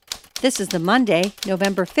This is the Monday,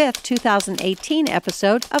 November 5th, 2018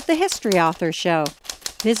 episode of the History Author Show.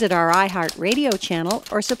 Visit our iHeartRadio channel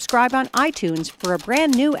or subscribe on iTunes for a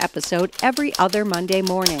brand new episode every other Monday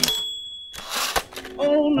morning.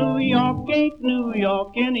 Oh, New York ain't New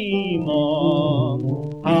York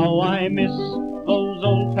anymore. How I miss those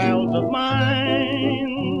old pals of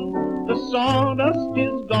mine. The sawdust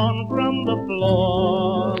is gone from the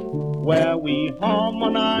floor where we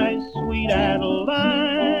harmonize sweet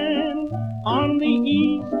Adeline. On the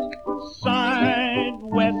east side,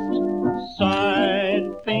 west side,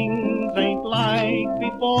 things ain't like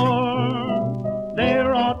before.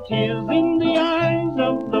 There are tears in the eyes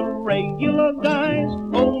of the regular guys.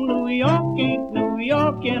 Oh, New York ain't New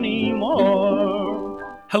York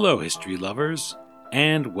anymore. Hello, history lovers,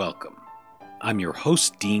 and welcome. I'm your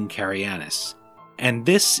host, Dean Karayanis, and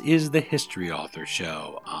this is the History Author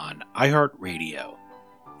Show on iHeartRadio.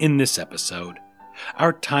 In this episode,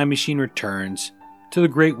 our time machine returns to the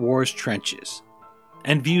Great War's trenches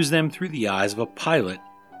and views them through the eyes of a pilot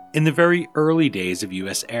in the very early days of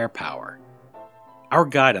U.S. air power. Our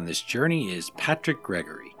guide on this journey is Patrick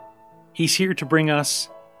Gregory. He's here to bring us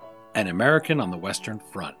An American on the Western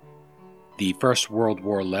Front, the First World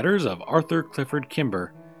War letters of Arthur Clifford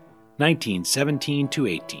Kimber,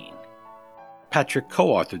 1917-18. Patrick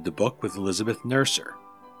co-authored the book with Elizabeth Nurser,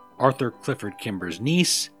 Arthur Clifford Kimber's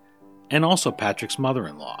niece, and also Patrick's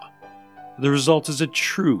mother-in-law. The result is a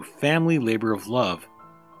true family labor of love,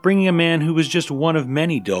 bringing a man who was just one of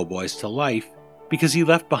many doughboys to life because he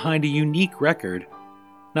left behind a unique record,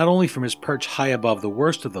 not only from his perch high above the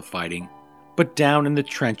worst of the fighting, but down in the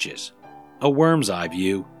trenches, a worm's eye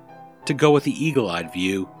view, to go with the eagle-eyed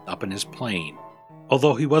view up in his plane.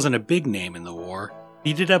 Although he wasn't a big name in the war,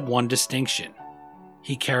 he did have one distinction.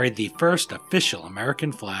 He carried the first official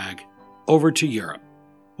American flag over to Europe.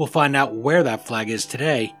 We'll find out where that flag is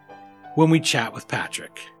today when we chat with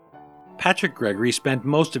Patrick. Patrick Gregory spent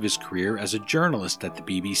most of his career as a journalist at the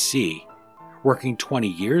BBC, working 20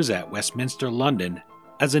 years at Westminster, London,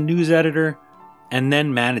 as a news editor and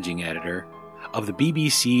then managing editor of the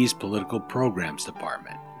BBC's Political Programs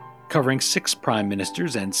Department, covering 6 prime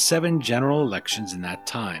ministers and 7 general elections in that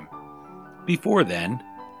time. Before then,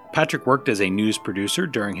 Patrick worked as a news producer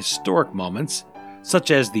during historic moments such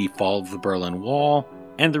as the fall of the Berlin Wall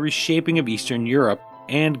and the reshaping of Eastern Europe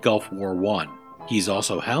and Gulf War I. He's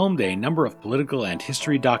also helmed a number of political and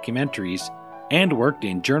history documentaries and worked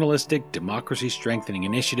in journalistic democracy-strengthening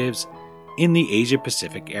initiatives in the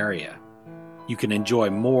Asia-Pacific area. You can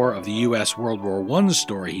enjoy more of the U.S. World War I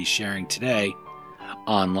story he's sharing today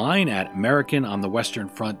online at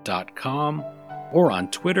AmericanOnTheWesternFront.com or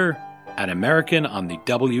on Twitter at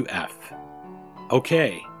AmericanOnTheWF.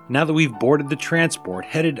 Okay, now that we've boarded the transport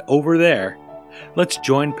headed over there, let's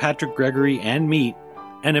join Patrick Gregory and meet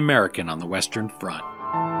An American on the Western Front.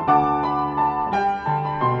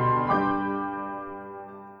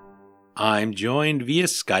 I'm joined via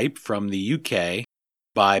Skype from the UK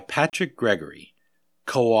by Patrick Gregory,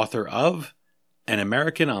 co-author of An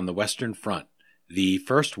American on the Western Front, the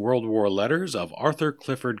First World War letters of Arthur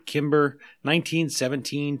Clifford Kimber,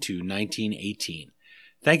 1917-1918.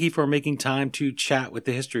 Thank you for making time to chat with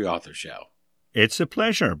the History Author Show. It's a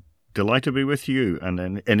pleasure. Delighted to be with you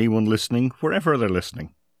and anyone listening, wherever they're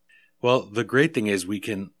listening. Well, the great thing is we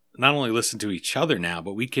can not only listen to each other now,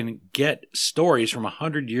 but we can get stories from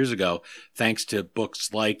 100 years ago thanks to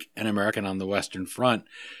books like An American on the Western Front.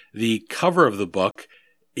 The cover of the book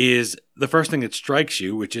is the first thing that strikes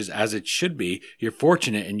you, which is, as it should be, you're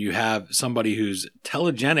fortunate and you have somebody who's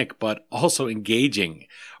telegenic but also engaging.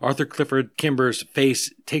 Arthur Clifford Kimber's face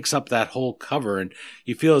takes up that whole cover and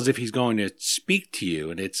you feel as if he's going to speak to you.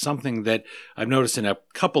 And it's something that I've noticed in a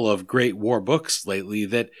couple of great war books lately,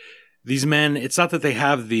 that these men, it's not that they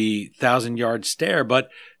have the 1,000-yard stare, but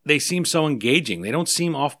they seem so engaging. They don't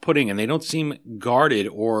seem off-putting and they don't seem guarded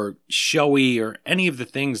or showy or any of the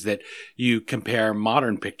things that you compare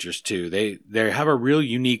modern pictures to. They have a real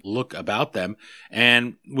unique look about them.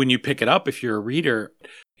 And when you pick it up, if you're a reader,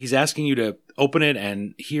 he's asking you to open it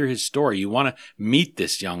and hear his story. You want to meet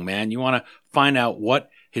this young man. You want to find out what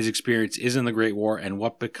his experience is in the Great War and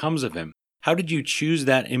what becomes of him. How did you choose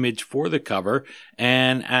that image for the cover?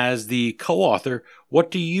 And as the co-author, what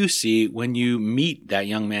do you see when you meet that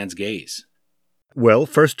young man's gaze? Well,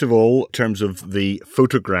 first of all, in terms of the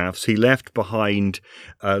photographs, he left behind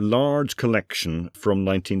a large collection from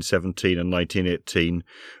 1917 and 1918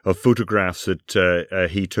 of photographs that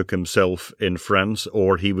he took himself in France,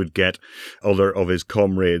 or he would get other of his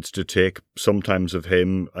comrades to take, sometimes of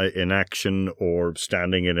him in action or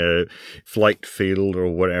standing in a flight field or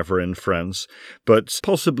whatever in France, but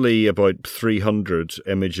possibly about 300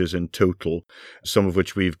 images in total, some of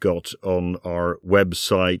which we've got on our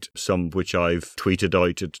website, some of which I've tweeted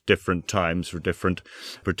out at different times for different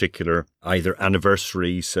particular either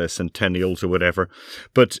anniversaries, centennials or whatever.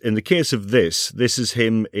 But in the case of this is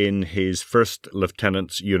him in his first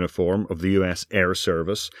lieutenant's uniform of the US Air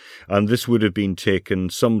Service, and this would have been taken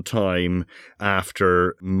sometime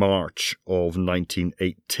after March of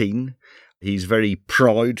 1918. He's very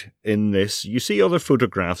proud in this. You see other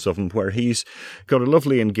photographs of him where he's got a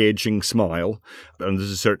lovely engaging smile, and there's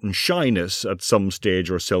a certain shyness at some stage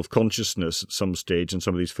or self-consciousness at some stage in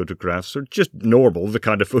some of these photographs. They're just normal, the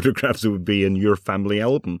kind of photographs that would be in your family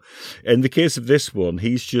album. In the case of this one,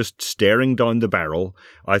 he's just staring down the barrel.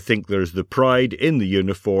 I think there's the pride in the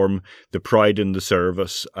uniform, the pride in the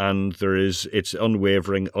service, and it's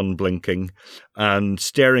unwavering, unblinking, and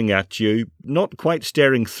staring at you, not quite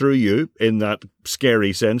staring through you in that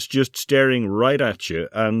scary sense, just staring right at you.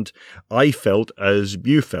 And I felt, as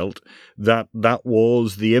you felt, that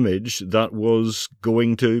was the image that was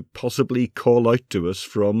going to possibly call out to us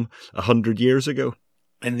from 100 years ago.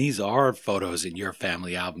 And these are photos in your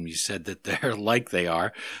family album. You said that they're like they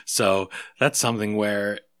are. So that's something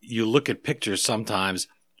where you look at pictures sometimes.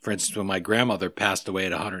 For instance, when my grandmother passed away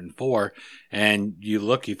at 104, and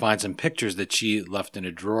you find some pictures that she left in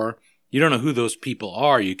a drawer. You don't know who those people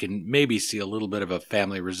are. You can maybe see a little bit of a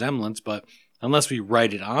family resemblance, but unless we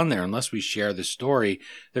write it on there, unless we share the story,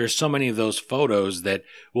 there's so many of those photos that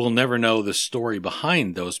we'll never know the story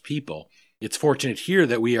behind those people. It's fortunate here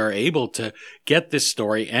that we are able to get this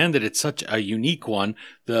story and that it's such a unique one.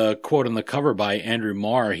 The quote on the cover by Andrew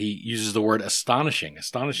Marr, he uses the word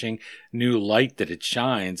astonishing new light that it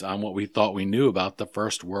shines on what we thought we knew about the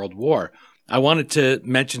First World War. I wanted to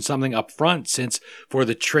mention something up front, since for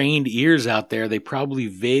the trained ears out there, they probably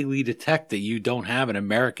vaguely detect that you don't have an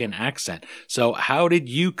American accent. So how did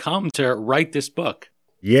you come to write this book?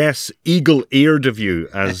 Yes, eagle-eared of you,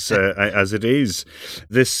 as it is.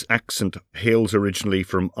 This accent hails originally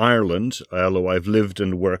from Ireland, although I've lived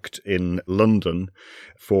and worked in London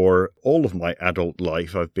for all of my adult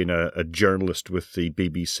life. I've been a journalist with the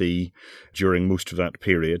BBC during most of that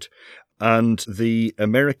period. And the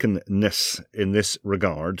Americanness in this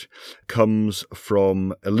regard comes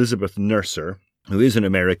from Elizabeth Nurser, who is an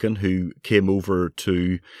American who came over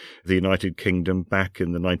to the United Kingdom back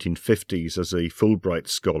in the 1950s as a Fulbright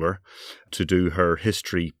scholar to do her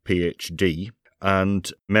history PhD,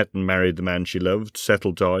 and met and married the man she loved,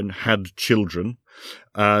 settled down, had children,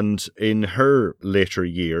 and in her later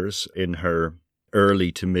years, in her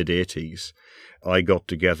early to mid-80s, I got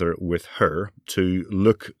together with her to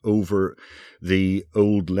look over the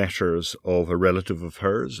old letters of a relative of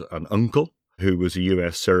hers, an uncle, who was a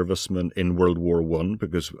US serviceman in World War I,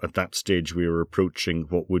 because at that stage we were approaching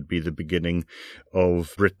what would be the beginning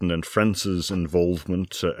of Britain and France's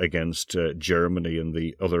involvement against Germany and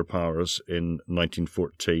the other powers in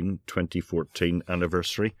 2014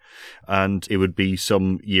 anniversary. And it would be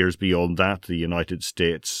some years beyond that, the United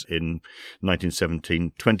States in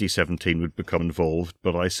 2017 would become involved.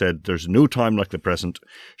 But I said, there's no time like the present.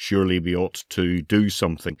 Surely we ought to do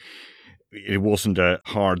something. It wasn't a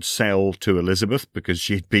hard sell to Elizabeth because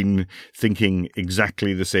she'd been thinking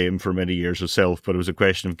exactly the same for many years herself, but it was a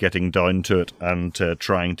question of getting down to it and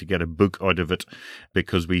trying to get a book out of it,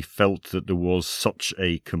 because we felt that there was such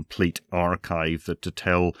a complete archive that to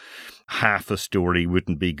tell half a story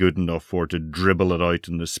wouldn't be good enough, or to dribble it out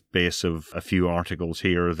in the space of a few articles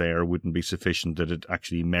here or there wouldn't be sufficient, that it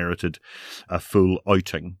actually merited a full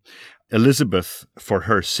outing. Elizabeth, for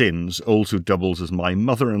her sins, also doubles as my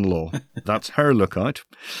mother-in-law. That's her lookout.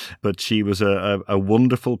 But she was a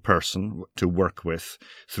wonderful person to work with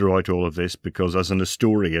throughout all of this, because as an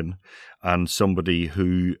historian and somebody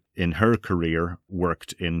who in her career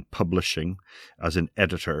worked in publishing as an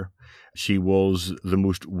editor, she was the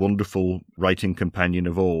most wonderful writing companion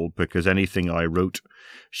of all, because anything I wrote,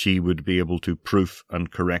 she would be able to proof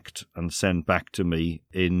and correct and send back to me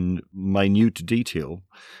in minute detail.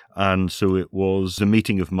 And so it was a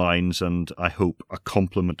meeting of minds and, I hope, a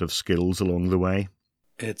complement of skills along the way.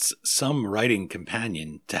 It's some writing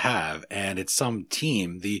companion to have, and it's some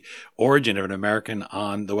team. The origin of An American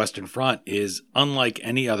on the Western Front is unlike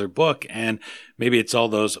any other book, and maybe it's all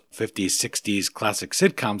those 50s, 60s classic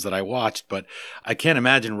sitcoms that I watched, but I can't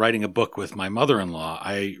imagine writing a book with my mother-in-law.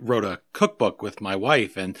 I wrote a cookbook with my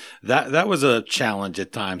wife, and that was a challenge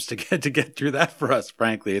at times to get through that for us,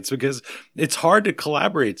 frankly. It's because it's hard to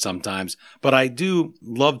collaborate sometimes, but I do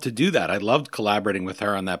love to do that. I loved collaborating with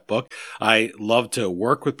her on that book. I love to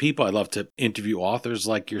work with people. I love to interview authors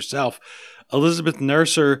like yourself. Elizabeth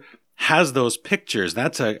Nurser has those pictures.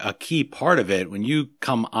 That's a key part of it. When you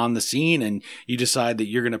come on the scene and you decide that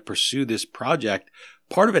you're going to pursue this project,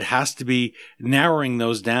 part of it has to be narrowing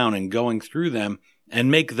those down and going through them and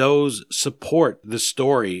make those support the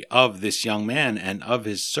story of this young man and of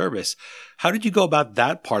his service. How did you go about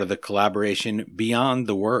that part of the collaboration beyond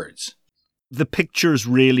the words? The pictures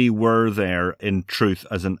really were there, in truth,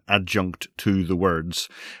 as an adjunct to the words.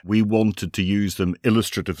 We wanted to use them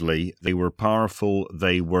illustratively. They were powerful.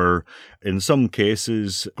 They were, in some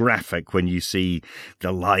cases, graphic when you see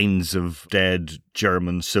the lines of dead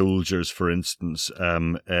German soldiers, for instance,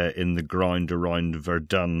 in the ground around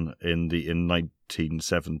Verdun in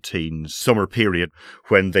 1917 summer period,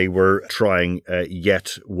 when they were trying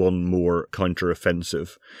yet one more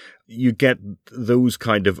counteroffensive. You get those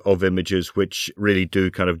kind of images which really do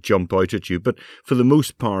kind of jump out at you. But for the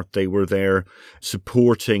most part, they were there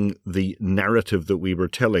supporting the narrative that we were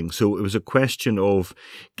telling. So it was a question of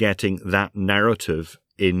getting that narrative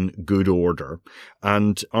in good order.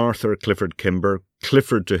 And Arthur Clifford Kimber,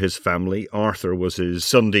 Clifford to his family, Arthur was his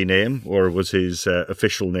Sunday name, or was his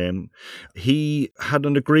official name. He had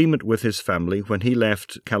an agreement with his family when he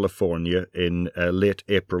left California in late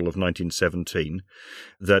April of 1917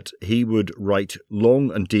 that he would write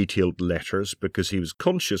long and detailed letters because he was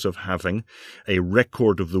conscious of having a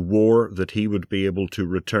record of the war that he would be able to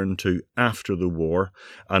return to after the war,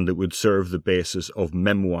 and that would serve the basis of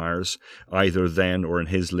memoirs either then or in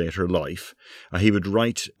his later life. He would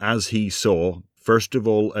write as he saw, first of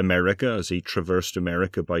all, America, as he traversed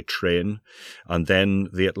America by train, and then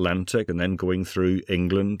the Atlantic, and then going through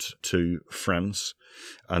England to France,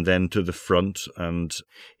 and then to the front. And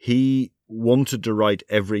he wanted to write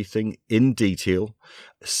everything in detail,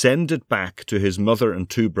 send it back to his mother and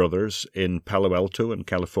two brothers in Palo Alto in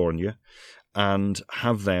California, and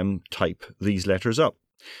have them type these letters up.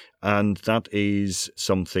 And that is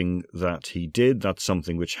something that he did. That's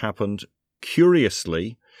something which happened.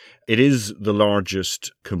 Curiously, it is the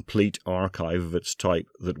largest complete archive of its type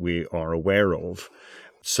that we are aware of,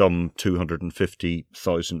 some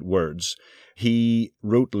 250,000 words. He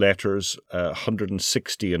wrote letters,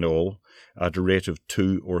 160 in all, at a rate of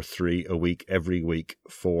 2 or 3 a week, every week,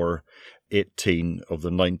 for 18 of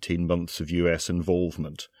the 19 months of US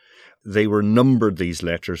involvement. They were numbered, these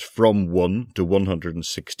letters, from 1 to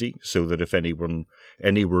 160, so that if any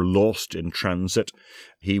were lost in transit,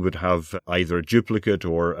 he would have either a duplicate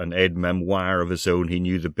or an aide-memoire of his own. He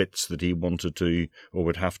knew the bits that he wanted to or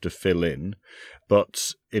would have to fill in.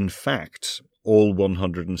 But in fact, all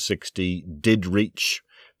 160 did reach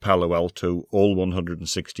Palo Alto. All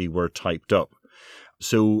 160 were typed up.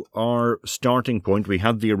 So our starting point, we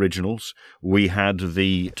had the originals, we had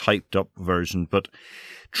the typed up version, but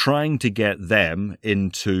trying to get them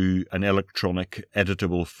into an electronic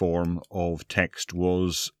editable form of text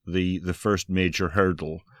was the first major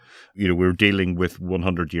hurdle. You know, we were dealing with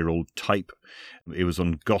 100-year-old type. It was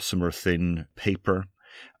on gossamer thin paper.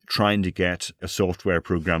 Trying to get a software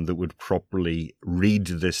program that would properly read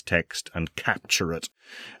this text and capture it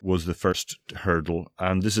was the first hurdle.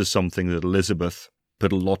 And this is something that Elizabeth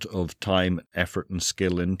put a lot of time, effort and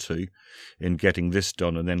skill into in getting this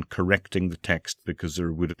done, and then correcting the text, because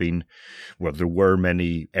there were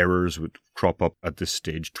many errors would crop up at this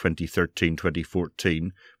stage, 2013,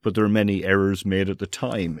 2014, but there are many errors made at the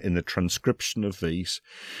time in the transcription of these,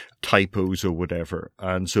 typos or whatever.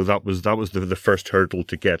 And so that was the first hurdle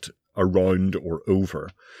to get around or over.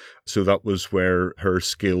 So that was where her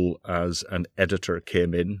skill as an editor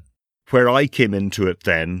came in. Where I came into it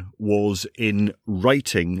then was in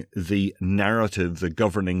writing the narrative, the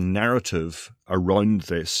governing narrative around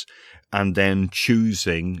this, and then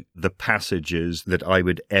choosing the passages that I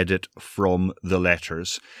would edit from the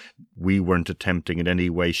letters. We weren't attempting in any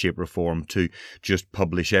way, shape or form to just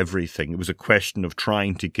publish everything. It was a question of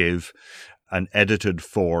trying to give an edited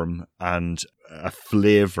form and a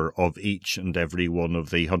flavour of each and every one of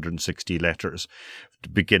the 160 letters,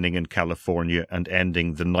 beginning in California and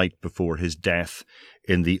ending the night before his death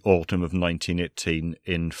in the autumn of 1918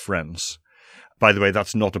 in France. By the way,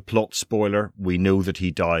 that's not a plot spoiler. We know that he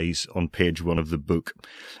dies on page 1 of the book.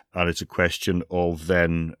 And it's a question of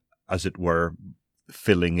then, as it were,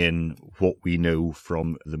 filling in what we know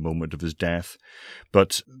from the moment of his death.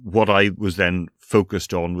 But what I was then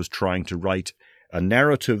focused on was trying to write a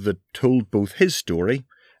narrative that told both his story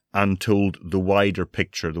and told the wider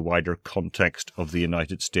picture, the wider context of the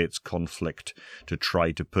United States conflict, to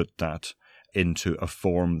try to put that into a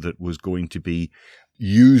form that was going to be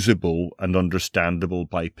usable and understandable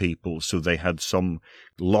by people, so they had some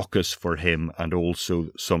locus for him and also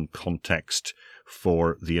some context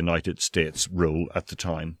for the United States role at the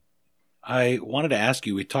time. I wanted to ask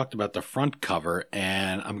you, we talked about the front cover,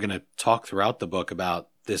 and I'm going to talk throughout the book about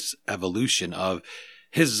this evolution of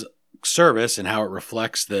his service and how it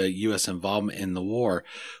reflects the U.S. involvement in the war.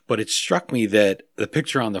 But it struck me that the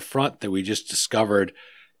picture on the front that we just discovered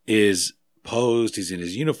is posed. He's in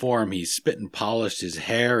his uniform. He's spit and polished. His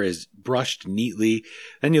hair is brushed neatly.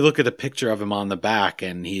 Then you look at a picture of him on the back,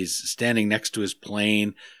 and he's standing next to his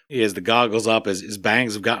plane. He has the goggles up. His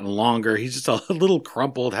bangs have gotten longer. He's just a little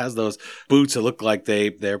crumpled, has those boots that look like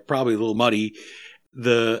they're probably a little muddy.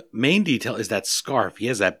 The main detail is that scarf. He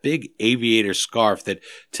has that big aviator scarf that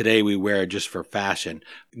today we wear just for fashion.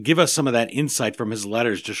 Give us some of that insight from his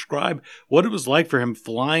letters. Describe what it was like for him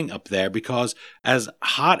flying up there, because as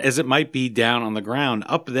hot as it might be down on the ground,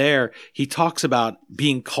 up there, he talks about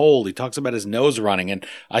being cold. He talks about his nose running. And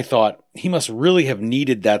I thought he must really have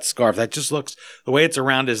needed that scarf. That just looks, the way it's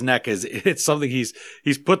around his neck, it's something he's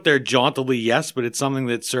put there jauntily, yes, but it's something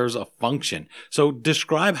that serves a function. So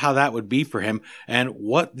describe how that would be for him and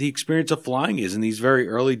what the experience of flying is in these very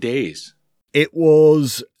early days. It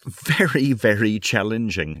was very, very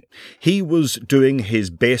challenging. He was doing his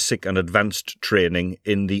basic and advanced training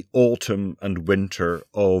in the autumn and winter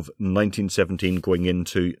of 1917 going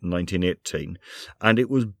into 1918, and it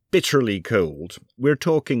was bitterly cold. We're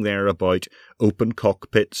talking there about open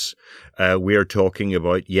cockpits. We're talking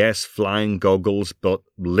about, yes, flying goggles, but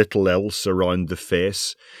little else around the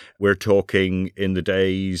face. We're talking in the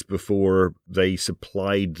days before they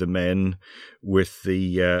supplied the men with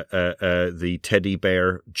the teddy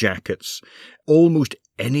bear jackets. Almost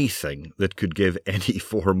anything that could give any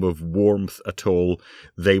form of warmth at all,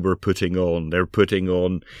 they were putting on. They're putting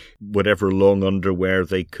on whatever long underwear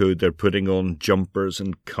they could. They're putting on jumpers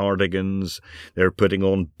and cardigans. They're putting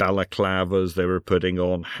on balaclavas. They were putting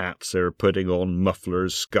on hats. They were putting on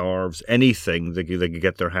mufflers, scarves, anything they could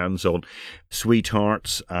get their hands on.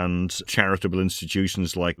 Sweethearts and charitable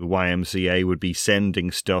institutions like the YMCA would be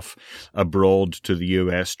sending stuff abroad to the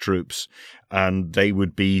US troops, and they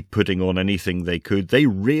would be putting on anything they could. They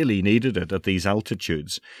really needed it at these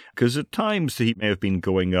altitudes, because at times he may have been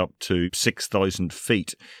going up to 6,000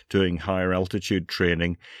 feet doing higher altitude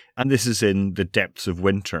training, and this is in the depths of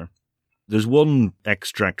winter. There's one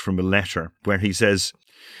extract from a letter where he says,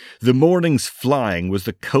 "The morning's flying was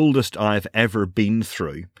the coldest I've ever been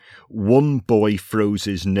through. One boy froze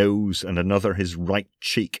his nose and another his right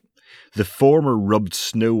cheek. The former rubbed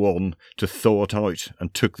snow on to thaw it out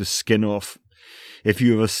and took the skin off. If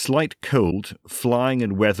you have a slight cold, flying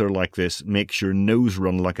in weather like this makes your nose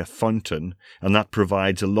run like a fountain, and that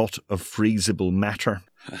provides a lot of freezable matter.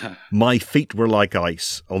 My feet were like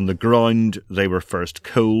ice. On the ground, they were first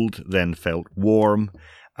cold, then felt warm.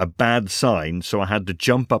 A bad sign, so I had to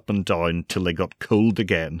jump up and down till they got cold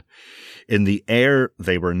again. In the air,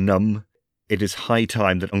 they were numb. It is high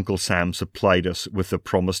time that Uncle Sam supplied us with the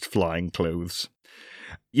promised flying clothes."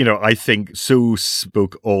 You know, I think so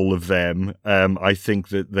spoke all of them. I think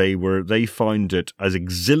that they found it as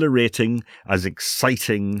exhilarating, as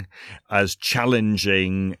exciting, as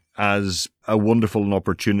challenging, as a wonderful an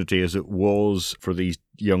opportunity as it was for these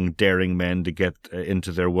young daring men to get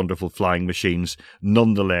into their wonderful flying machines.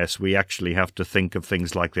 Nonetheless, we actually have to think of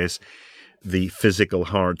things like this, the physical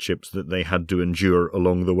hardships that they had to endure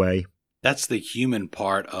along the way. That's the human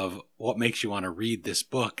part of what makes you want to read this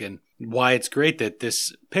book, and why it's great that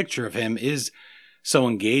this picture of him is so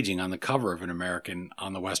engaging on the cover of an American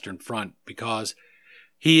on the Western Front, because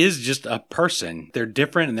he is just a person. They're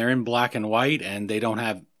different, and they're in black and white, and they don't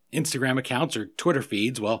have Instagram accounts or Twitter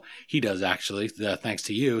feeds. Well, he does actually, thanks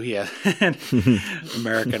to you. He has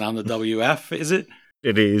American on the WF, is it?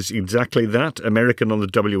 It is exactly that, American on the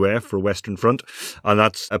WF for Western Front, and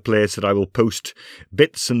that's a place that I will post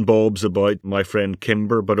bits and bobs about my friend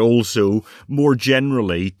Kimber, but also more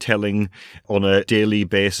generally telling on a daily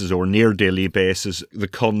basis or near daily basis the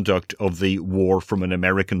conduct of the war from an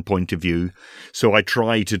American point of view. So I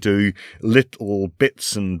try to do little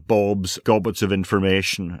bits and bobs, gobbets of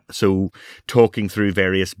information, so talking through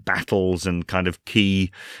various battles and kind of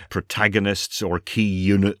key protagonists or key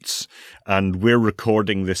units, and we're recording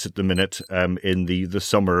this at the minute in the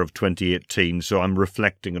summer of 2018, so I'm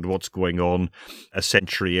reflecting on what's going on a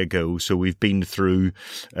century ago. So we've been through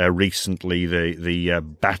recently the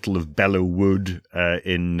Battle of Belleau Wood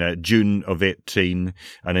in June of 18,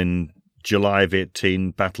 and in July of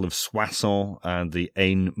 18, Battle of Soissons and the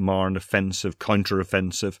Aisne-Marne offensive,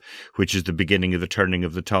 counter-offensive, which is the beginning of the turning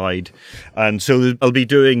of the tide. And so I'll be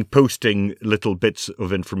posting little bits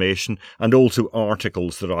of information and also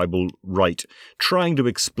articles that I will write, trying to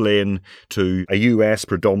explain to a US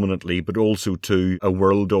predominantly, but also to a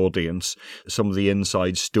world audience, some of the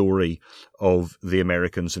inside story of the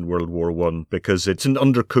Americans in World War I, because it's an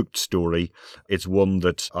undercooked story. It's one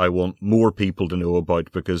that I want more people to know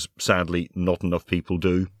about because sadly not enough people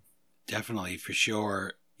do. Definitely, for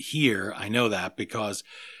sure. Here, I know that because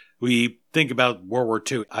we think about World War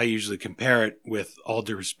II. I usually compare it, with all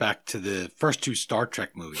due respect, to the first two Star Trek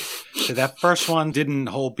movies. So that first one didn't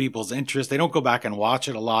hold people's interest. They don't go back and watch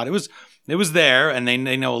it a lot. It was there, and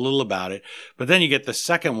they know a little about it. But then you get the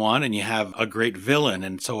second one, and you have a great villain,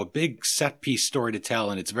 and so a big set-piece story to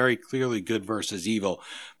tell, and it's very clearly good versus evil.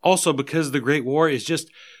 Also, because the Great War is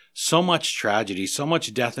just so much tragedy, so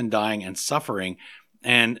much death and dying and suffering,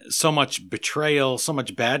 and so much betrayal, so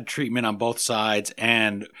much bad treatment on both sides.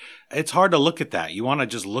 And it's hard to look at that. You want to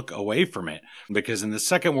just look away from it, because in the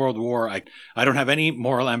Second World War, I don't have any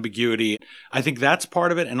moral ambiguity. I think that's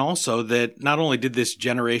part of it. And also that not only did this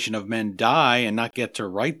generation of men die and not get to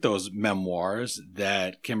write those memoirs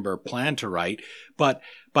that Kimber planned to write, but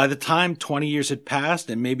by the time 20 years had passed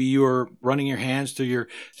and maybe you were running your hands through your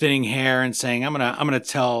thinning hair and saying, I'm going to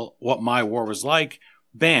tell what my war was like,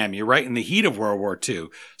 bam, you're right in the heat of World War II.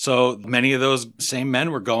 So many of those same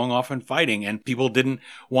men were going off and fighting, and people didn't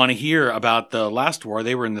want to hear about the last war.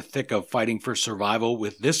 They were in the thick of fighting for survival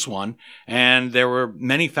with this one. And there were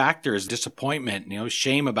many factors, disappointment,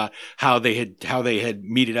 shame about how they had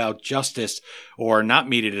meted out justice or not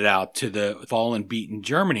meted it out to the fallen, beaten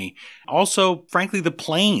Germany. Also, frankly, the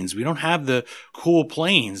planes. We don't have the cool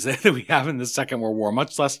planes that we have in the Second World War,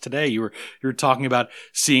 much less today. You were talking about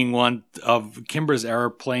seeing one of Kimber's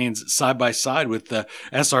airplanes side by side with the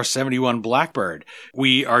SR-71 Blackbird.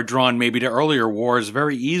 We are drawn maybe to earlier wars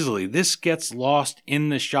very easily. This gets lost in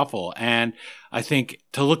the shuffle. And I think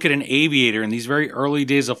to look at an aviator in these very early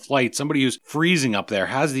days of flight, somebody who's freezing up there,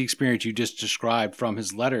 has the experience you just described from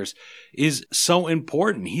his letters, is so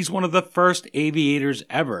important. He's one of the first aviators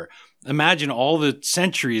ever. Imagine all the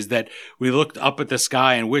centuries that we looked up at the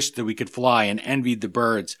sky and wished that we could fly and envied the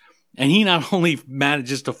birds. And he not only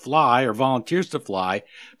manages to fly or volunteers to fly,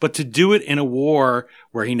 but to do it in a war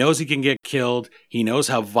where he knows he can get killed. He knows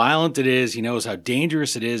how violent it is. He knows how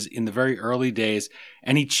dangerous it is in the very early days.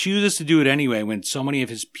 And he chooses to do it anyway when so many of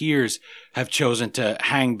his peers have chosen to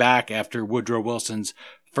hang back after Woodrow Wilson's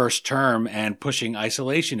first term and pushing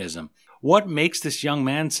isolationism. What makes this young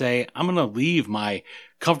man say, I'm going to leave my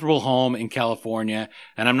comfortable home in California,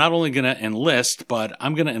 and I'm not only going to enlist, but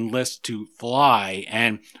I'm going to enlist to fly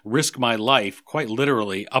and risk my life, quite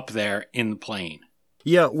literally, up there in the plane?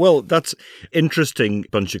 Yeah, well, that's interesting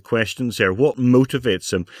bunch of questions there. What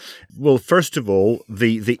motivates him? Well, first of all,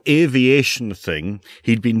 the aviation thing.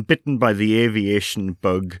 He'd been bitten by the aviation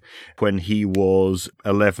bug when he was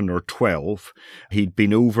 11 or 12. He'd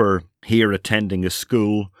been over here attending a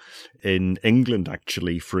school in England,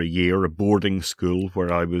 actually, for a year, a boarding school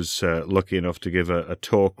where I was lucky enough to give a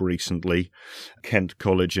talk recently, Kent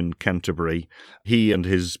College in Canterbury. He and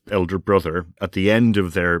his elder brother, at the end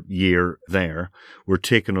of their year there, were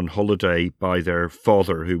taken on holiday by their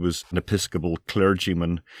father, who was an Episcopal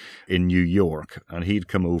clergyman in New York, and he'd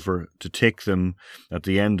come over to take them at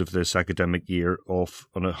the end of this academic year off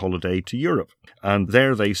on a holiday to Europe. And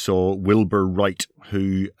there they saw Wilbur Wright,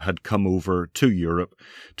 who had come over to Europe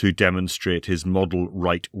to demonstrate his Model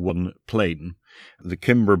Wright 1 plane. The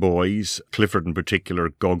Kimber boys, Clifford in particular,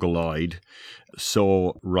 goggle-eyed,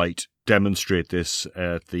 saw Wright demonstrate this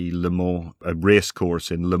at the Le Mans, a race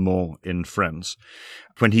course in Le Mans in France.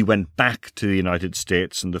 When he went back to the United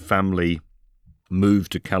States and the family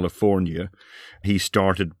moved to California, he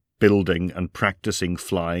started building and practicing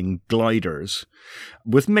flying gliders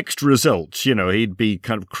with mixed results. You know, he'd be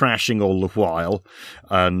kind of crashing all the while.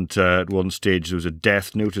 And at one stage, there was a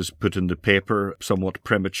death notice put in the paper, somewhat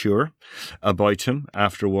premature, about him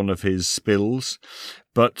after one of his spills.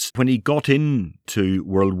 But when he got into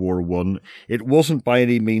World War I, it wasn't by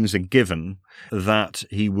any means a given that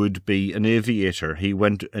he would be an aviator. He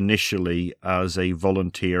went initially as a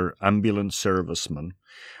volunteer ambulance serviceman.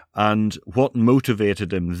 And what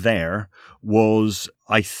motivated him there was,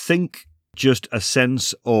 I think, just a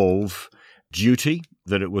sense of duty,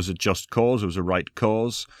 that it was a just cause, it was a right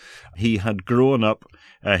cause. He had grown up,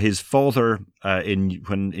 his father in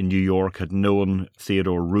New York had known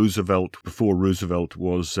Theodore Roosevelt before Roosevelt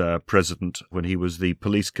was president, when he was the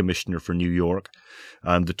police commissioner for New York,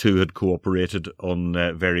 and the two had cooperated on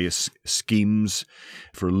various schemes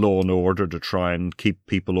for law and order to try and keep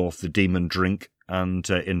people off the demon drink and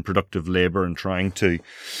in productive labour and trying to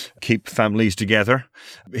keep families together.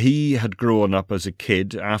 He had grown up as a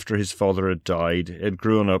kid after his father had died, had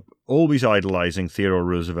grown up always idolising Theodore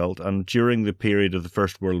Roosevelt, and during the period of the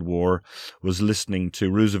First World War was listening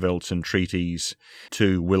to Roosevelt's entreaties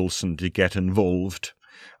to Wilson to get involved.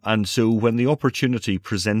 And so when the opportunity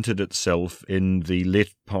presented itself in the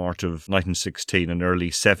late part of 1916 and early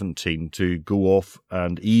 17 to go off,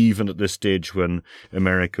 and even at this stage when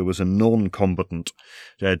America was a non-combatant,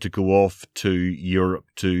 to go off to Europe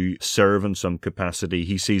to serve in some capacity,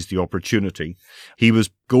 he seized the opportunity. He was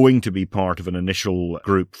going to be part of an initial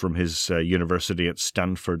group from his university at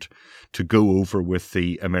Stanford to go over with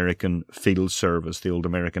the American Field Service, the old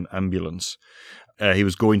American ambulance. He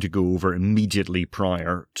was going to go over immediately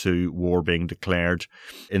prior to war being declared.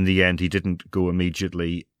 In the end, he didn't go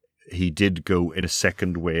immediately. He did go in a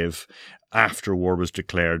second wave after war was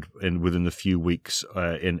declared, within a few weeks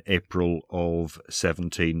in April of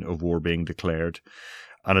 17 of war being declared.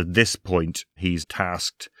 And at this point, he's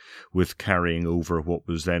tasked with carrying over what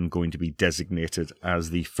was then going to be designated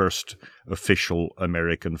as the first official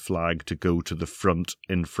American flag to go to the front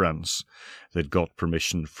in France. They'd got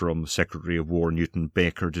permission from Secretary of War Newton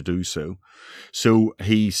Baker to do so. So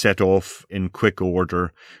he set off in quick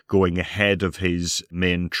order, going ahead of his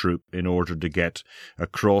main troop in order to get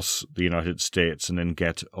across the United States and then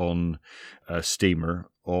get on a steamer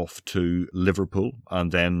off to Liverpool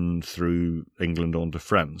and then through England on to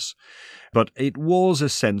France. But it was a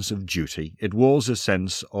sense of duty. It was a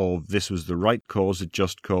sense of this was the right cause, a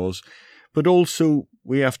just cause. But also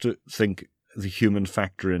we have to think the human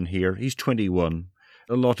factor in here. He's 21.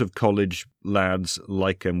 A lot of college lads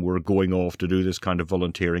like him were going off to do this kind of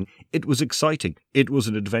volunteering. It was exciting. It was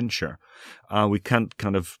an adventure. We can't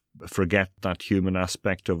kind of forget that human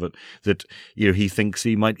aspect of it, that he thinks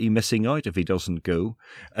he might be missing out if he doesn't go.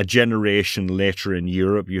 A generation later in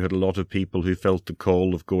Europe, you had a lot of people who felt the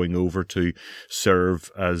call of going over to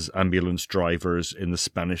serve as ambulance drivers in the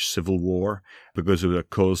Spanish Civil War because of a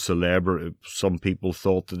cause célèbre. Some people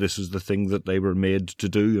thought that this was the thing that they were made to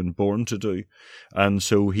do and born to do. And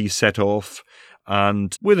so he set off.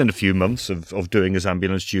 And within a few months of doing his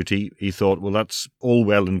ambulance duty, he thought, well, that's all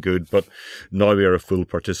well and good, but now we are a full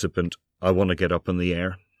participant. I want to get up in the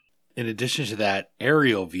air. In addition to that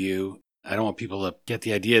aerial view, I don't want people to get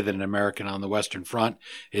the idea that an American on the Western Front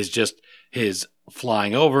is just his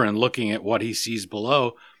flying over and looking at what he sees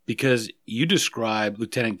below, because you describe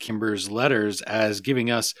Lieutenant Kimber's letters as giving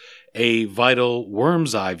us a vital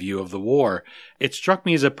worm's eye view of the war. It struck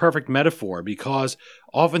me as a perfect metaphor because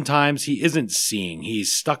oftentimes he isn't seeing.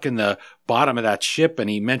 He's stuck in the bottom of that ship, and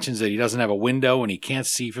he mentions that he doesn't have a window and he can't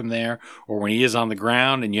see from there, or when he is on the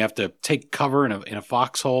ground and you have to take cover in a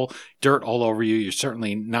foxhole, dirt all over you. You're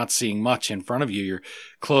certainly not seeing much in front of you. You're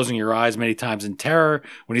closing your eyes many times in terror.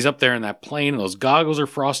 When he's up there in that plane and those goggles are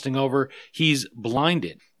frosting over, he's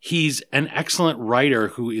blinded. He's an excellent writer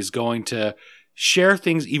who is going to share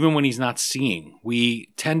things even when he's not seeing. We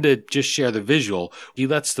tend to just share the visual. He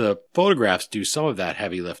lets the photographs do some of that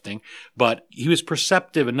heavy lifting, but he was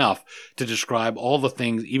perceptive enough to describe all the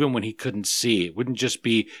things even when he couldn't see. It wouldn't just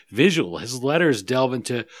be visual. His letters delve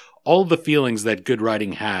into all the feelings that good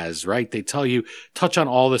writing has, right? They tell you, touch on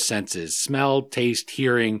all the senses: smell, taste,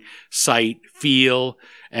 hearing, sight, feel,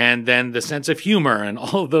 and then the sense of humor and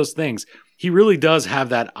all of those things. He really does have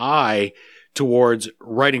that eye towards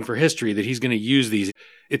writing for history, that he's going to use these.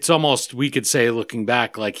 It's almost, we could say, looking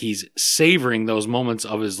back, like he's savoring those moments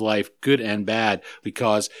of his life, good and bad,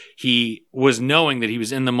 because he was knowing that he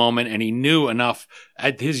was in the moment, and he knew enough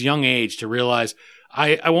at his young age to realize,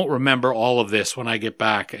 I won't remember all of this when I get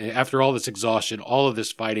back. After all this exhaustion, all of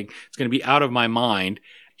this fighting, it's going to be out of my mind.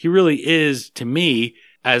 He really is, to me,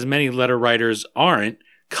 as many letter writers aren't,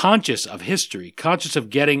 conscious of history, conscious of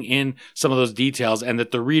getting in some of those details, and that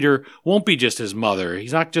the reader won't be just his mother.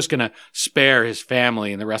 He's not just going to spare his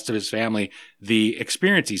family and the rest of his family the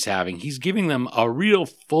experience he's having. He's giving them a real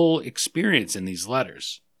full experience in these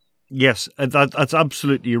letters. Yes, that's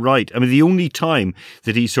absolutely right. I mean, the only time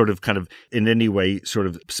that he sort of kind of in any way sort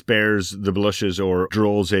of spares the blushes or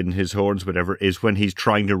draws in his horns, whatever, is when he's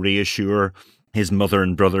trying to reassure his mother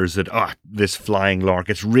and brothers that, this flying lark,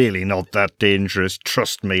 it's really not that dangerous.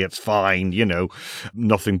 Trust me, it's fine.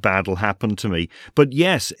 Nothing bad will happen to me. But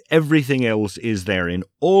yes, everything else is there in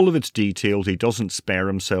all of its details. He doesn't spare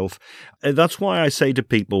himself. That's why I say to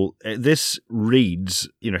people, this reads,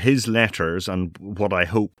 his letters and what I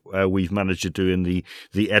hope we've managed to do in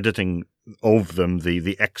the editing of them,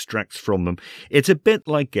 the extracts from them. It's a bit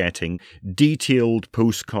like getting detailed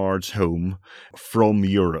postcards home from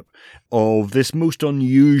Europe of this most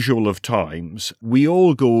unusual of times. We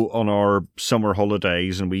all go on our summer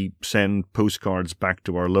holidays and we send postcards back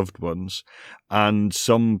to our loved ones. And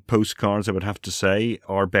some postcards, I would have to say,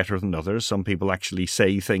 are better than others. Some people actually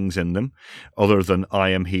say things in them other than I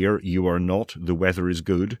am here, you are not, the weather is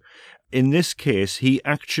good. In this case, he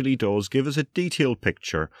actually does give us a detailed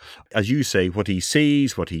picture, as you say, what he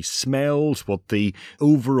sees, what he smells, what the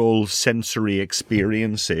overall sensory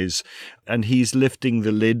experience is. And he's lifting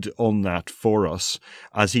the lid on that for us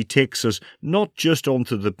as he takes us not just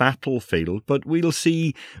onto the battlefield, but we'll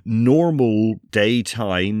see normal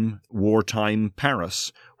daytime, wartime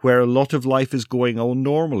Paris, where a lot of life is going on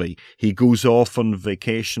normally. He goes off on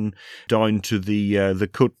vacation down to the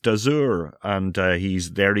Côte d'Azur, and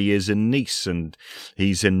he is in Nice, and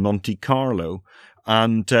he's in Monte Carlo.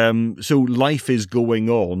 And so life is going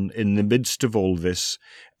on in the midst of all this.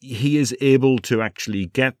 He is able to actually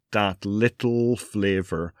get that little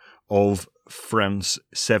flavour of France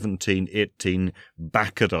 1718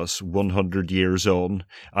 back at us 100 years on,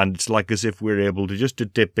 and it's like as if we're able to just to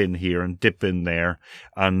dip in here and dip in there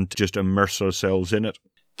and just immerse ourselves in it.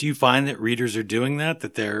 Do you find that readers are doing that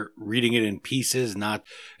they're reading it in pieces?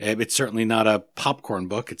 It's certainly not a popcorn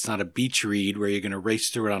book. It's not a beach read where you're going to race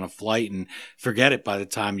through it on a flight and forget it by the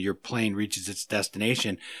time your plane reaches its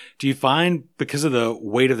destination. Do you find, because of the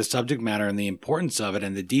weight of the subject matter and the importance of it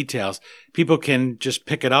and the details, people can just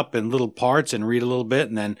pick it up in little parts and read a little bit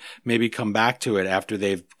and then maybe come back to it after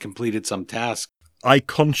they've completed some task? I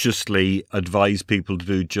consciously advise people to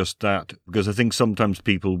do just that, because I think sometimes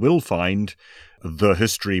people will find the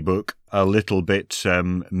history book a little bit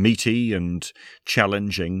meaty and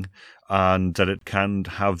challenging, and that it can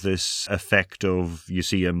have this effect of, you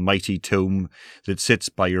see a mighty tome that sits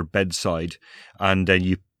by your bedside, and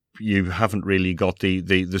then you haven't really got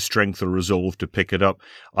the strength or resolve to pick it up.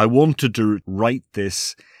 I wanted to write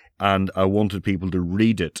this, and I wanted people to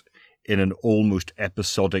read it in an almost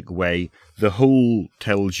episodic way. The whole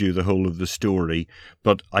tells you the whole of the story,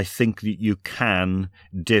 but I think that you can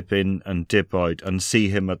dip in and dip out and see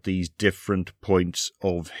him at these different points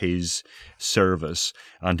of his service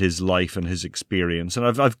and his life and his experience.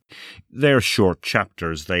 And they're short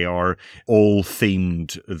chapters. They are all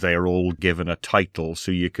themed. They're all given a title,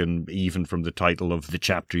 so you can, even from the title of the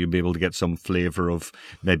chapter, you'll be able to get some flavour of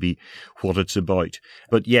maybe what it's about.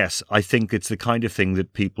 But yes, I think it's the kind of thing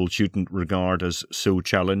that people shouldn't regard as so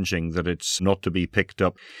challenging that it's not to be picked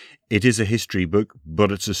up. It is a history book,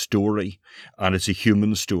 but it's a story, and it's a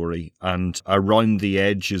human story, and around the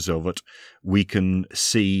edges of it, we can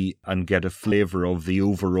see and get a flavour of the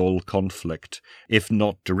overall conflict, if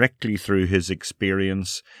not directly through his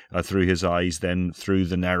experience, through his eyes, then through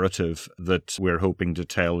the narrative that we're hoping to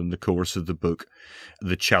tell in the course of the book,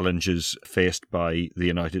 the challenges faced by the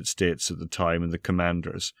United States at the time and the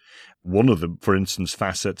commanders. One of the, for instance,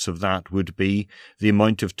 facets of that would be the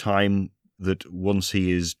amount of time that once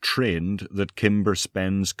he is trained, that Kimber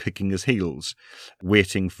spends kicking his heels,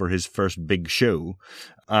 waiting for his first big show,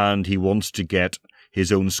 and he wants to get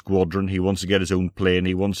his own squadron, he wants to get his own plane,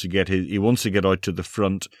 he wants to get out to the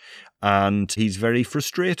front, and he's very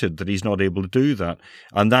frustrated that he's not able to do that.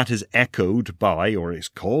 And that is echoed by, or is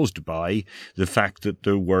caused by, the fact that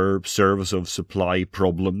there were service of supply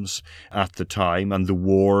problems at the time, and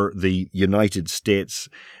the United States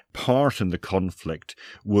part in the conflict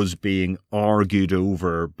was being argued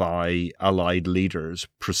over by Allied leaders,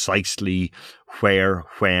 precisely where,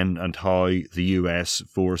 when, and how the US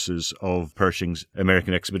forces of Pershing's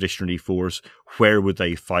American Expeditionary Force, where would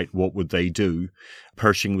they fight, what would they do?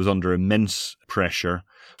 Pershing was under immense pressure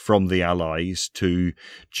from the Allies to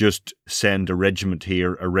just send a regiment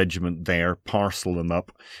here, a regiment there, parcel them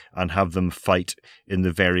up and have them fight in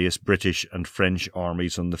the various British and French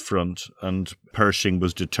armies on the front. And Pershing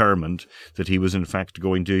was determined that he was in fact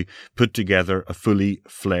going to put together a fully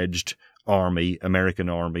fledged army, American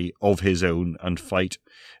army of his own, and fight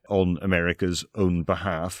on America's own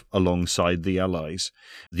behalf alongside the Allies.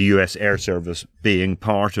 The US Air Service, being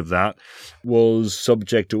part of that, was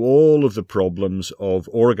subject to all of the problems of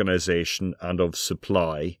organisation and of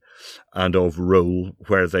supply and of role,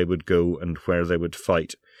 where they would go and where they would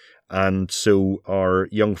fight. And so our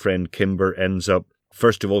young friend Kimber ends up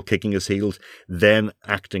first of all kicking his heels, then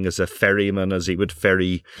acting as a ferryman as he would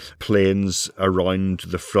ferry planes around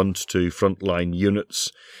the front to frontline units.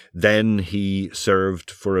 Then he served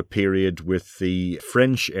for a period with the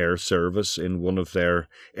French Air Service in one of their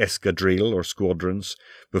escadrille or squadrons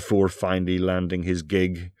before finally landing his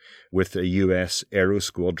gig with a US Aero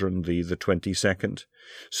Squadron, the 22nd.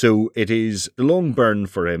 So it is a long burn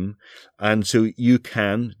for him, and so you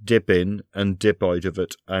can dip in and dip out of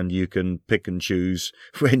it, and you can pick and choose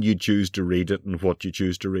when you choose to read it and what you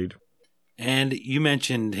choose to read. And you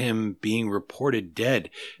mentioned him being reported dead.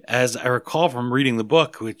 As I recall from reading the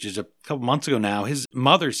book, which is a couple months ago now, his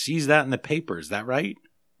mother sees that in the paper. Is that right?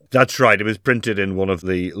 That's right. It was printed in one of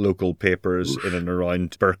the local papers in and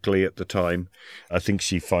around Berkeley at the time. I think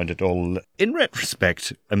she found it all, in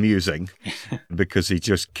retrospect, amusing because he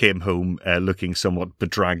just came home looking somewhat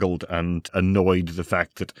bedraggled and annoyed the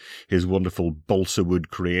fact that his wonderful balsa wood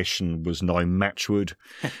creation was now matchwood.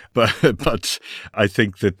 But I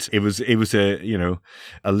think that it was a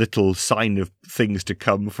little sign of things to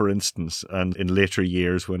come, for instance. And in later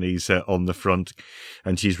years when he's on the front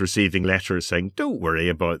and she's receiving letters saying, "Don't worry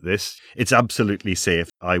about this. It's absolutely safe.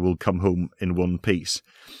 I will come home in one piece."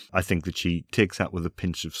 I think that she takes that with a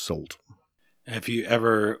pinch of salt. If you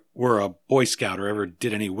ever were a Boy Scout or ever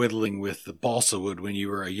did any whittling with the balsa wood when you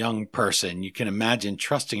were a young person, you can imagine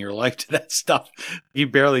trusting your life to that stuff. You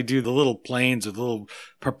barely do the little planes with a little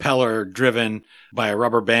propeller driven by a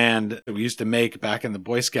rubber band that we used to make back in the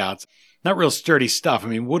Boy Scouts. Not real sturdy stuff. I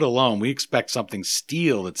mean, wood alone, we expect something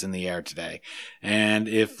steel that's in the air today. And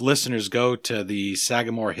if listeners go to the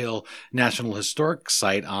Sagamore Hill National Historic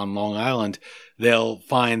Site on Long Island, they'll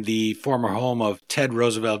find the former home of Ted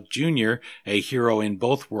Roosevelt Jr., a hero in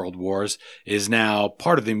both World Wars, is now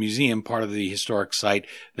part of the museum, part of the historic site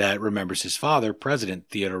that remembers his father,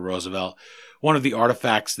 President Theodore Roosevelt. One of the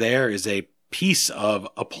artifacts there is a piece of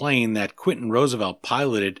a plane that Quentin Roosevelt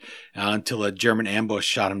piloted until a German ambush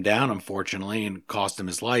shot him down, unfortunately, and cost him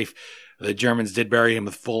his life. The Germans did bury him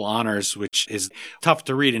with full honors, which is tough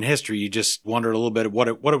to read in history. You just wondered a little bit what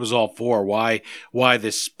it was all for. Why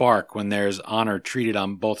this spark when there's honor treated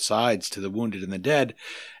on both sides to the wounded and the dead?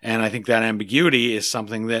 And I think that ambiguity is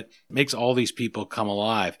something that makes all these people come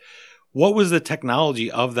alive. What was the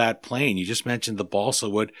technology of that plane? You just mentioned the balsa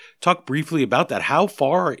wood. Talk briefly about that. How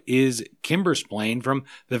far is Kimber's plane from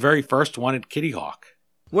the very first one at Kitty Hawk?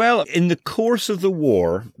 Well, in the course of the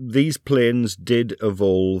war, these planes did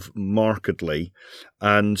evolve markedly.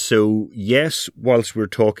 And so, yes, whilst we're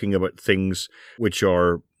talking about things which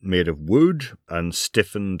are made of wood and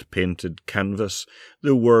stiffened painted canvas,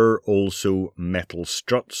 there were also metal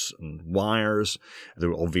struts and wires.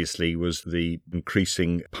 There obviously was the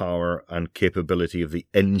increasing power and capability of the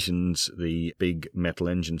engines, the big metal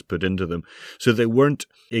engines put into them. So they weren't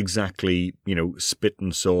exactly, spit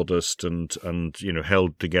and sawdust and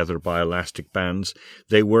held together by elastic bands.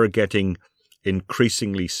 They were getting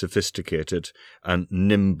increasingly sophisticated and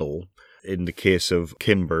nimble. In the case of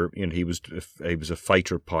Kimber, he was a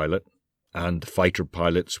fighter pilot, and fighter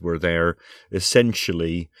pilots were there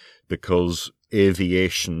essentially because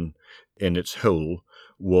aviation in its whole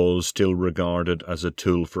was still regarded as a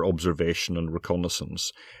tool for observation and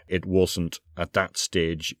reconnaissance. It wasn't at that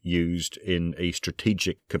stage used in a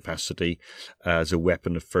strategic capacity as a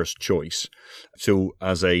weapon of first choice. So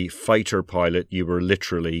as a fighter pilot, you were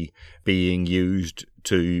literally being used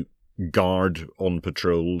to guard on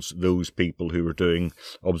patrols those people who were doing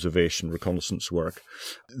observation reconnaissance work.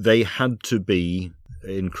 They had to be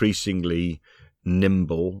increasingly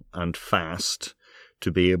nimble and fast to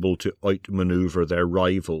be able to outmaneuver their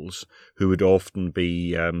rivals, who would often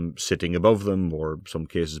be sitting above them or in some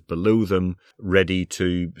cases below them, ready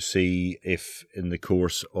to see if in the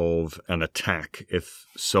course of an attack, if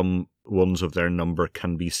some ones of their number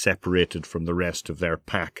can be separated from the rest of their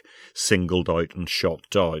pack, singled out and shot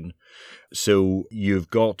down. So you've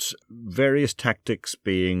got various tactics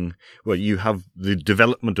being, well, you have the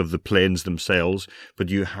development of the planes themselves, but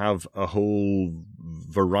you have a whole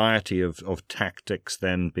variety of tactics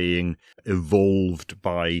then being evolved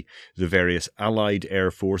by the various Allied air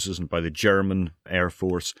forces and by the German Air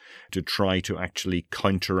Force to try to actually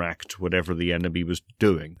counteract whatever the enemy was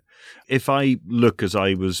doing. If I look, as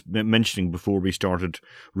I was mentioning before we started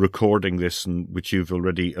recording this, and which you've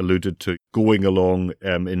already alluded to, going along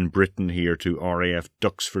in Britain here to RAF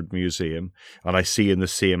Duxford Museum, and I see in the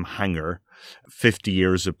same hangar, 50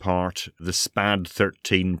 years apart, the SPAD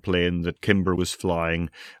 13 plane that Kimber was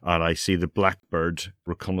flying, and I see the Blackbird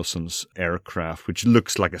reconnaissance aircraft, which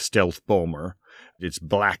looks like a stealth bomber. It's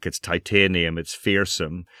black, it's titanium, it's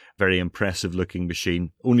fearsome, very impressive looking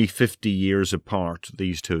machine. Only 50 years apart,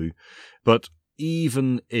 these two. But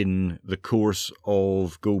even in the course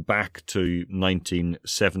of, go back to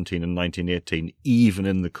 1917 and 1918, even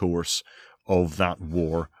in the course of that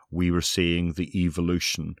war, we were seeing the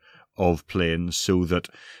evolution of planes, so that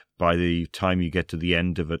by the time you get to the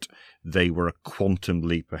end of it, they were a quantum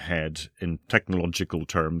leap ahead in technological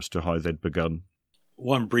terms to how they'd begun.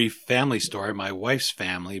 One brief family story, my wife's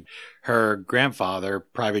family, her grandfather,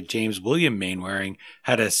 Private James William Mainwaring,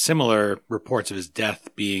 had a similar reports of his death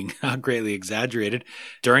being greatly exaggerated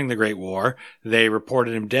during the Great War. They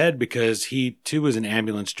reported him dead because he too was an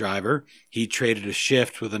ambulance driver. He traded a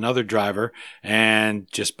shift with another driver,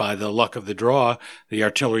 and just by the luck of the draw, the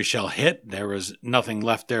artillery shell hit. There was nothing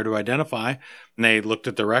left there to identify. And they looked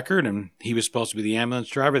at the record, and he was supposed to be the ambulance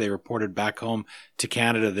driver. They reported back home to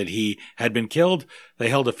Canada that he had been killed. They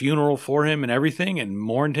held a funeral for him and everything, and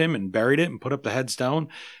mourned him and buried it and put up the headstone.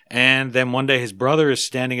 And then one day his brother is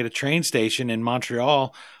standing at a train station in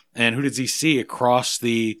Montreal, and who does he see across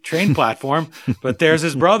the train platform? But there's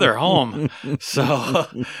his brother home. So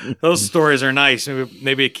those stories are nice.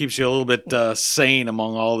 Maybe it keeps you a little bit sane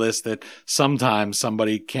among all this, that sometimes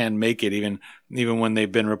somebody can make it even when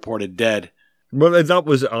they've been reported dead. Well, that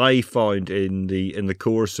was, I found in the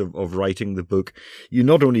course of writing the book, you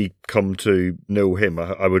not only come to know him,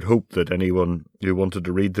 I would hope that anyone who wanted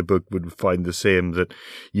to read the book would find the same, that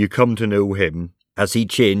you come to know him as he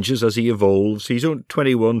changes, as he evolves. He's only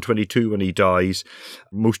 21, 22 when he dies.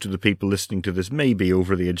 Most of the people listening to this may be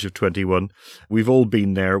over the age of 21. We've all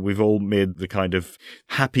been there. We've all made the kind of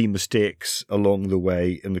happy mistakes along the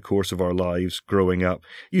way in the course of our lives growing up.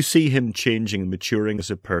 You see him changing and maturing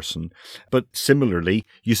as a person. But similarly,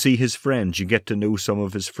 you see his friends. You get to know some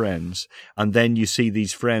of his friends. And then you see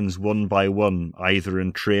these friends one by one, either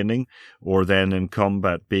in training or then in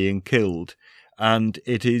combat, being killed. And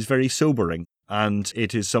it is very sobering. And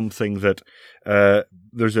it is something that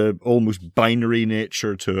there's a almost binary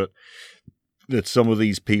nature to it, that some of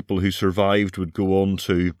these people who survived would go on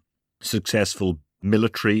to successful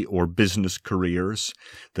military or business careers.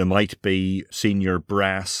 They might be senior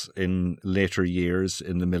brass in later years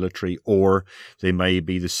in the military, or they may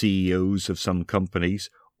be the CEOs of some companies,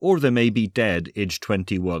 or they may be dead age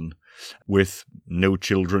 21 with no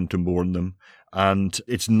children to mourn them. And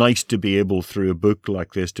it's nice to be able, through a book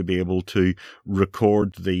like this, to be able to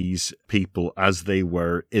record these people as they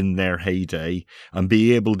were in their heyday and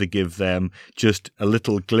be able to give them just a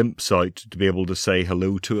little glimpse out to be able to say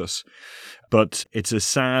hello to us. But it's a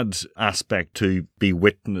sad aspect to be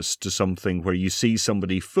witness to something where you see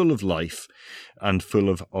somebody full of life and full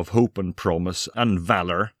of hope and promise and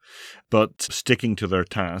valour, but sticking to their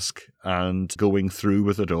task and going through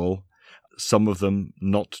with it all. Some of them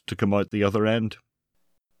not to come out the other end.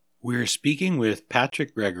 We're speaking with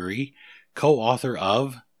Patrick Gregory, co-author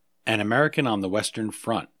of An American on the Western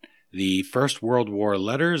Front, the First World War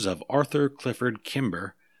Letters of Arthur Clifford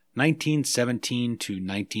Kimber, 1917 to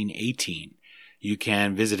 1918. You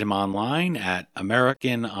can visit him online at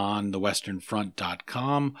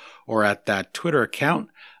AmericanOnTheWesternFront.com or at that Twitter account,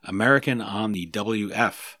 American on the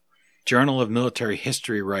WF. Journal of Military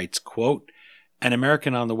History writes, quote, An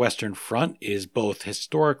American on the Western Front is both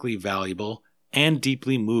historically valuable and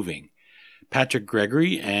deeply moving. Patrick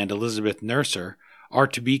Gregory and Elizabeth Nurser are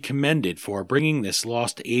to be commended for bringing this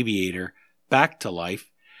lost aviator back to life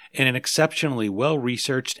in an exceptionally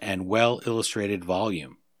well-researched and well-illustrated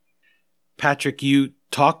volume. Patrick, you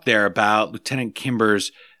talked there about Lieutenant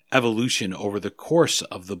Kimber's evolution over the course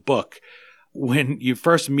of the book. When you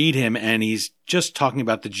first meet him and he's just talking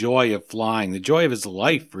about the joy of flying, the joy of his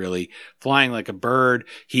life, really, flying like a bird.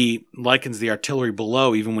 He likens the artillery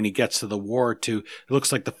below, even when he gets to the war, to it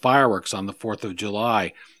looks like the fireworks on the 4th of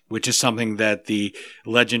July. which is something that the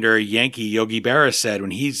legendary Yankee Yogi Berra said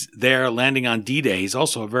when he's there landing on D-Day. He's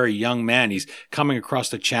also a very young man. He's coming across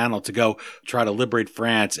the channel to go try to liberate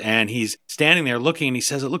France, and he's standing there looking, and he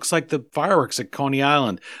says, it looks like the fireworks at Coney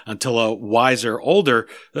Island, until a wiser, older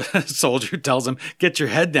soldier tells him, get your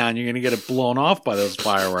head down, you're going to get it blown off by those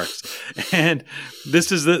fireworks. And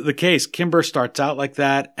this is the case. Kimber starts out like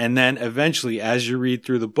that, and then eventually, as you read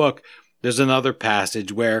through the book, there's another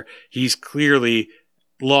passage where he's clearly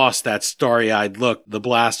lost that starry-eyed look. The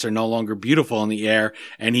blasts are no longer beautiful in the air,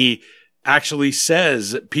 and he actually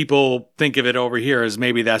says, people think of it over here as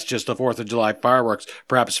maybe that's just the 4th of July fireworks,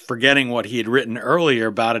 perhaps forgetting what he had written earlier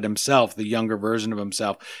about it himself, the younger version of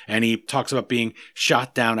himself. And he talks about being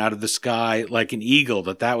shot down out of the sky like an eagle,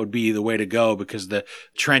 that would be the way to go, because the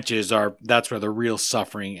trenches that's where the real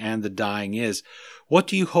suffering and the dying is. What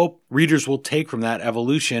do you hope readers will take from that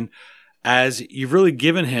evolution, as you've really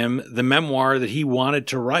given him the memoir that he wanted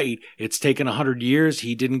to write? It's taken 100 years.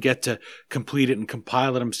 He didn't get to complete it and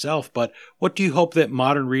compile it himself. But what do you hope that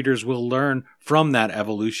modern readers will learn from that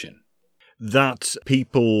evolution? That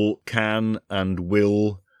people can and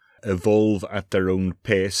will evolve at their own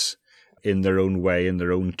pace, in their own way, in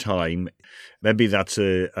their own time. Maybe that's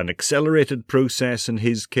an accelerated process in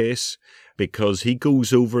his case, because he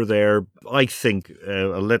goes over there, I think,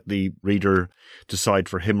 I'll let the reader decide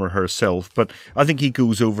for him or herself, but I think he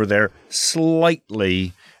goes over there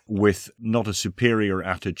slightly with not a superior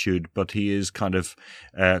attitude, but he is kind of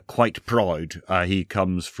quite proud. He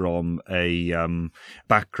comes from a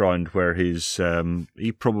background where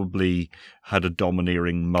he probably had a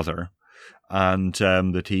domineering mother, and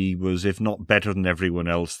that he was, if not better than everyone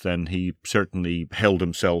else, then he certainly held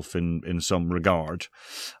himself in some regard.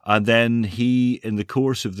 And then he, in the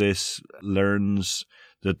course of this, learns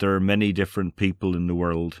that there are many different people in the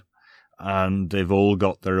world, and they've all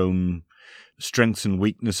got their own strengths and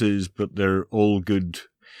weaknesses, but they're all good,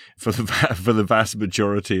 for the vast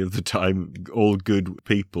majority of the time, all good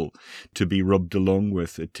people to be rubbed along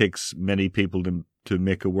with. It takes many people to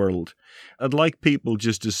make a world. I'd like people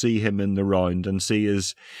just to see him in the round and see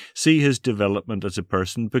his development as a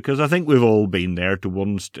person, because I think we've all been there to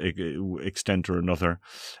one extent or another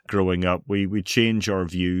growing up. We change our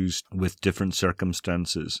views with different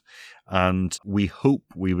circumstances, and we hope,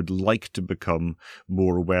 we would like to become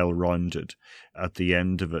more well-rounded at the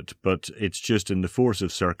end of it. But it's just in the force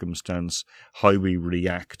of circumstance how we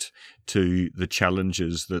react to the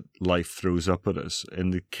challenges that life throws up at us. In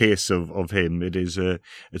the case of him, it's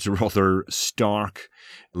a rather stark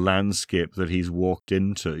landscape that he's walked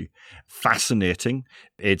into. Fascinating.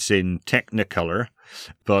 It's in Technicolor,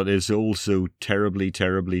 but it's also terribly,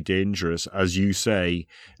 terribly dangerous. As you say,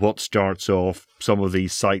 what starts off some of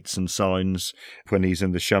these sights and sounds when he's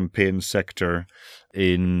in the Champagne sector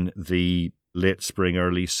in the late spring,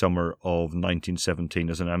 early summer of 1917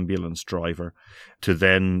 as an ambulance driver, to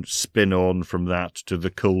then spin on from that to the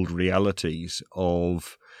cold realities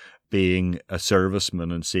of being a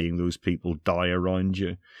serviceman and seeing those people die around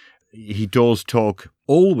you. He does talk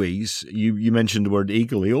always, you mentioned the word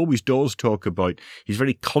eagle, he always does talk about, he's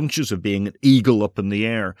very conscious of being an eagle up in the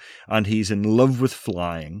air, and he's in love with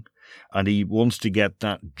flying, and he wants to get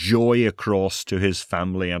that joy across to his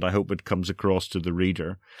family, and I hope it comes across to the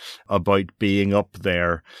reader, about being up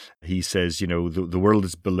there. He says, the world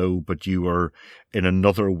is below, but you are in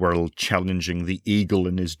another world challenging the eagle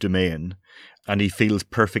in his domain. And he feels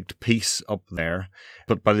perfect peace up there.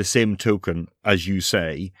 But by the same token, as you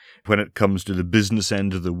say, when it comes to the business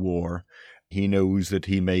end of the war, he knows that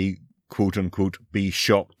he may, quote unquote, be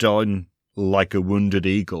shot down like a wounded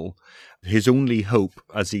eagle. His only hope,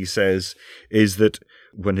 as he says, is that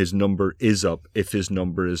when his number is up, if his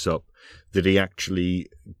number is up, that he actually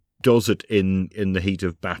does it in the heat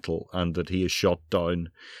of battle, and that he is shot down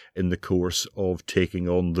in the course of taking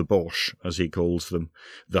on the Boche, as he calls them,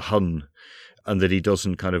 the Hun, and that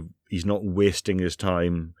he's not wasting his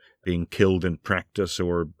time being killed in practice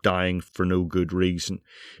or dying for no good reason.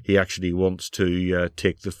 He actually wants to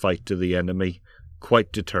take the fight to the enemy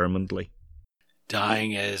quite determinedly.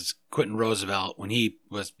 Dying as Quentin Roosevelt, when he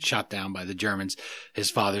was shot down by the Germans,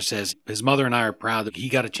 his father says, his mother and I are proud that he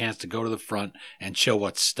got a chance to go to the front and show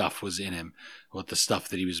what stuff was in him, what the stuff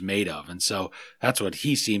that he was made of. And so that's what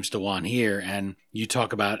he seems to want here. And you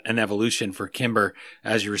talk about an evolution for Kimber.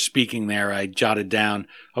 As you were speaking there, I jotted down,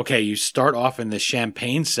 okay, you start off in the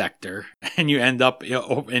Champagne sector and you end up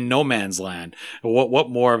in no man's land. What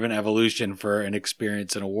more of an evolution for an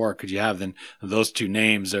experience in a war could you have than those two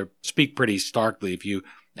names? Or speak pretty starkly if you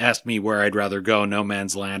asked me where I'd rather go, no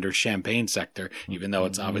man's land or Champagne sector, even though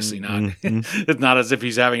it's obviously not. It's not as if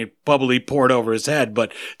he's having it bubbly poured over his head,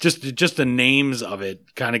 but just the names of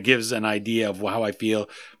it kind of gives an idea of how I feel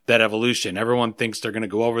that evolution. Everyone thinks they're going to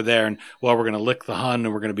go over there and, well, we're going to lick the Hun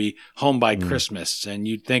and we're going to be home by Christmas. And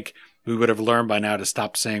you'd think we would have learned by now to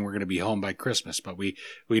stop saying we're going to be home by Christmas, but we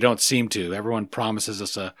don't seem to. Everyone promises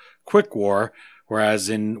us a quick war, whereas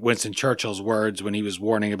in Winston Churchill's words, when he was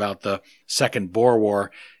warning about the Second Boer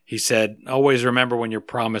War, he said, always remember when you're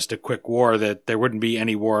promised a quick war that there wouldn't be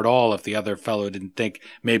any war at all if the other fellow didn't think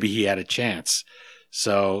maybe he had a chance.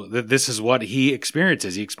 So this is what he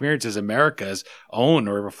experiences. He experiences America's own,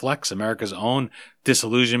 or reflects America's own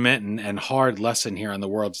disillusionment and hard lesson here on the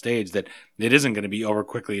world stage, that it isn't going to be over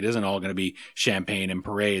quickly. It isn't all going to be champagne and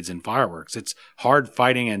parades and fireworks. It's hard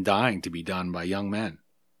fighting and dying to be done by young men.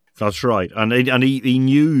 That's right. And he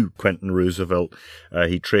knew Quentin Roosevelt.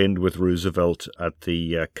 He trained with Roosevelt at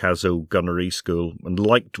the Cazo Gunnery School and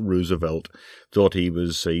liked Roosevelt, thought he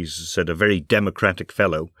said, a very democratic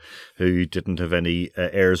fellow who didn't have any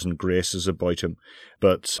airs and graces about him.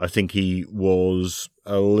 But I think he was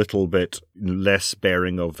a little bit less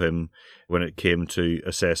sparing of him when it came to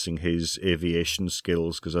assessing his aviation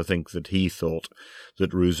skills, because I think that he thought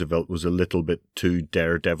that Roosevelt was a little bit too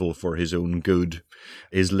daredevil for his own good.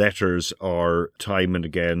 His letters are time and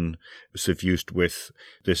again suffused with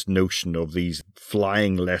this notion of these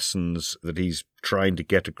flying lessons that he's trying to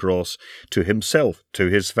get across to himself, to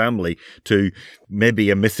his family, to maybe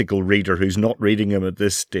a mythical reader who's not reading him at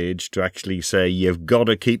this stage, to actually say, you've got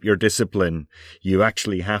to keep your discipline. You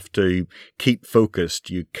actually have to keep focused.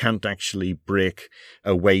 You can't actually break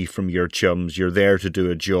away from your chums. You're there to do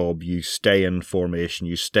a job. You stay in formation.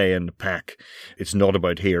 You stay in the pack. It's not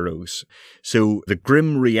about heroes. So the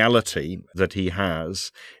grim reality that he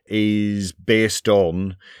has is based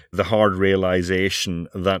on the hard realization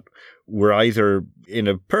that we're either, in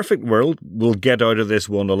a perfect world, we'll get out of this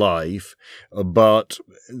one alive, but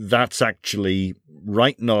that's actually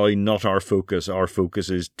right now not our focus. Our focus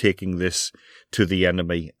is taking this to the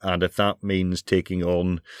enemy, and if that means taking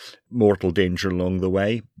on mortal danger along the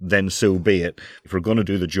way, then so be it. If we're going to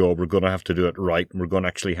do the job, we're going to have to do it right, and we're going to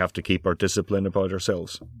actually have to keep our discipline about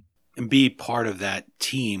ourselves. And be part of that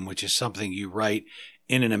team, which is something you write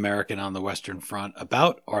in An American on the Western Front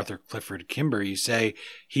about Arthur Clifford Kimber. You say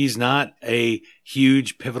he's not a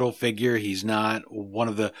huge pivotal figure. He's not one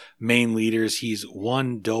of the main leaders. He's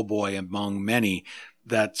one doughboy among many.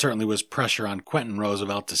 That certainly was pressure on Quentin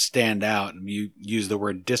Roosevelt to stand out. You use the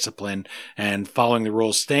word discipline and following the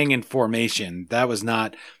rules, staying in formation. That was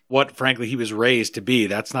not what, frankly, he was raised to be.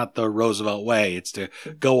 That's not the Roosevelt way. It's to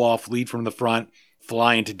go off, lead from the front,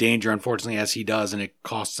 fly into danger, unfortunately, as he does, and it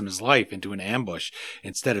costs him his life, into an ambush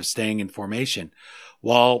instead of staying in formation.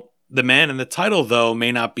 While the man in the title, though,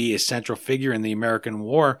 may not be a central figure in the American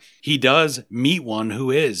war, he does meet one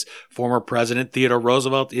who is. Former President Theodore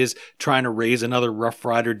Roosevelt is trying to raise another Rough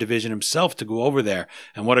Rider division himself to go over there.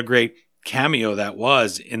 And what a great cameo that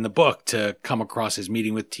was in the book to come across his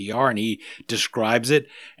meeting with TR, and he describes it.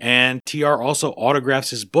 And TR also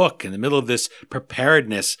autographs his book in the middle of this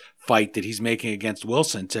preparedness fight that he's making against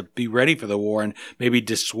Wilson to be ready for the war and maybe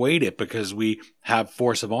dissuade it because we have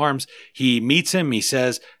force of arms. He meets him. He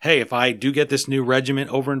says, hey, if I do get this new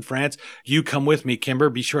regiment over in France, you come with me,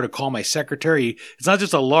 Kimber. Be sure to call my secretary. It's not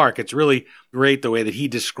just a lark. It's really great the way that he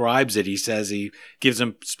describes it. He says he gives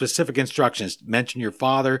him specific instructions. Mention your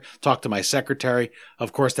father. Talk to my secretary.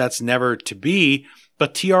 Of course, that's never to be.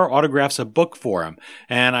 But TR autographs a book for him.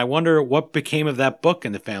 And I wonder what became of that book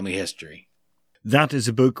in the family history. That is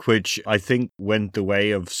a book which I think went the way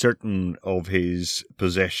of certain of his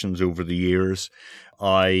possessions over the years.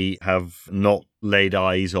 I have not laid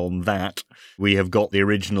eyes on that. We have got the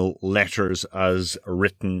original letters as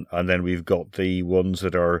written, and then we've got the ones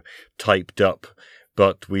that are typed up.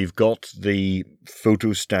 But we've got the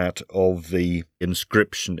photostat of the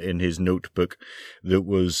inscription in his notebook that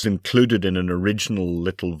was included in an original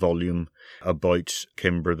little volume about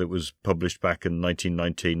Kimber that was published back in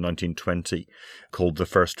 1919, 1920, called The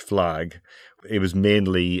First Flag. It was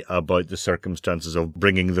mainly about the circumstances of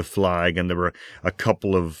bringing the flag, and there were a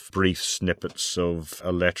couple of brief snippets of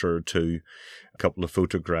a letter or two, a couple of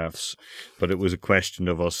photographs, but it was a question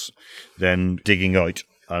of us then digging out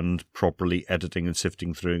and properly editing and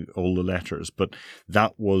sifting through all the letters. But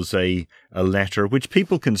that was a letter which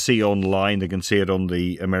people can see online. They can see it on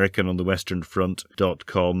the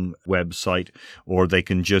AmericanOnTheWesternFront.com website, or they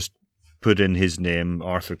can just put in his name,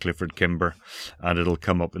 Arthur Clifford Kimber, and it'll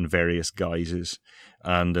come up in various guises.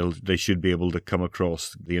 And they should be able to come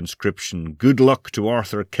across the inscription, "Good luck to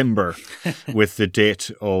Arthur Kimber," with the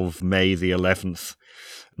date of May the 11th.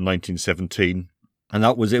 1917. And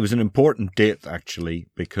it was an important date, actually,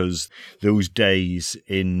 because those days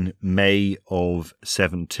in May of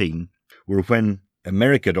 17 were when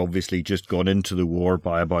America had obviously just gone into the war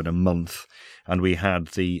by about a month, and we had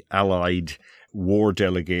the Allied war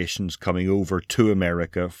delegations coming over to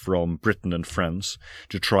America from Britain and France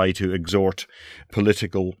to try to exhort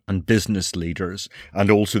political and business leaders and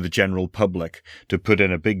also the general public to put in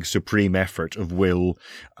a big supreme effort of will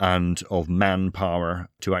and of manpower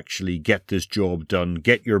to actually get this job done,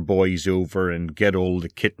 get your boys over and get all the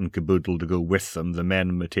kit and caboodle to go with them, the men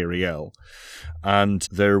and materiel. And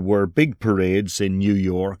there were big parades in New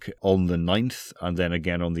York on the 9th and then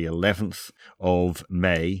again on the 11th of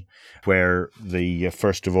May, where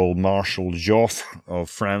first of all, Marshal Joffre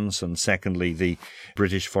of France, and secondly, the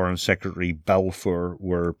British Foreign Secretary Balfour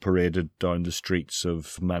were paraded down the streets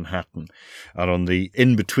of Manhattan. And on the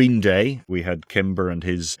in-between day, we had Kimber and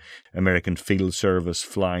his American Field Service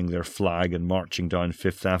flying their flag and marching down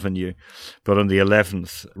Fifth Avenue. But on the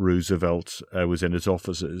 11th, Roosevelt was in his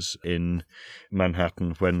offices in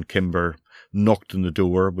Manhattan when Kimber knocked on the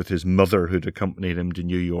door with his mother, who'd accompanied him to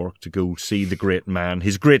New York to go see the great man,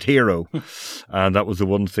 his great hero. And that was the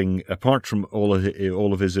one thing, apart from all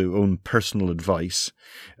of his own personal advice,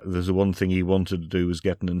 there's the one thing he wanted to do was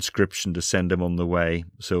get an inscription to send him on the way.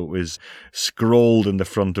 So it was scrawled in the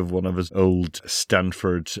front of one of his old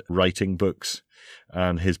Stanford writing books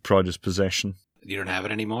and his proudest possession. You don't have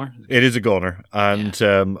it anymore? It is a goner. And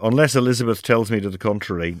unless Elizabeth tells me to the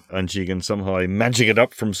contrary and she can somehow magic it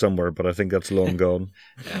up from somewhere, but I think that's long gone.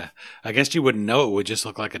 Yeah. I guess you wouldn't know. It would just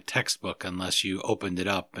look like a textbook unless you opened it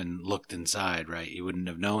up and looked inside, right? You wouldn't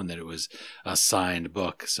have known that it was a signed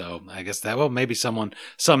book. So I guess maybe someone,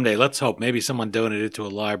 someday, let's hope, maybe someone donated it to a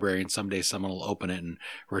library and someday someone will open it and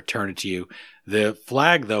return it to you. The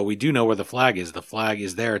flag, though, we do know where the flag is. The flag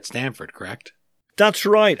is there at Stanford, correct? That's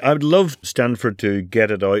right. I would love Stanford to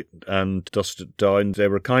get it out and dust it down. They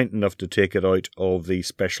were kind enough to take it out of the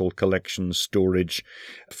special collection storage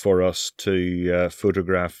for us to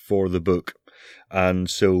photograph for the book. And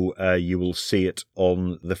so you will see it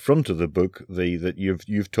on the front of the book, that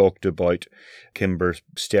you've talked about, Kimber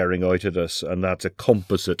staring out at us, and that's a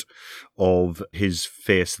composite of his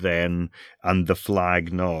face then and the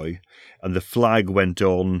flag now. And the flag went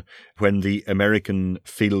on when the American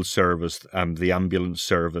Field Service, the ambulance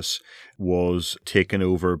service, was taken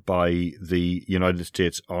over by the United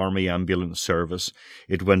States Army Ambulance Service.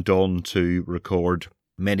 It went on to record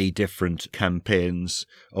many different campaigns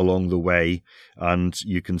along the way, and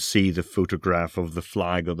you can see the photograph of the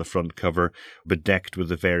flag on the front cover, bedecked with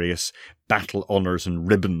the various battle honours and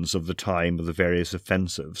ribbons of the time of the various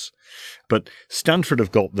offensives. But Stanford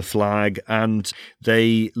have got the flag, and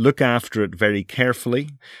they look after it very carefully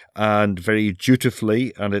and very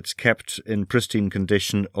dutifully, and it's kept in pristine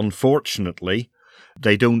condition. Unfortunately,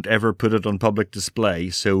 they don't ever put it on public display,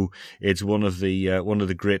 so it's one of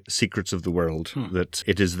the great secrets of the world that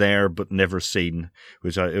it is there but never seen,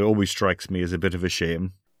 which it always strikes me as a bit of a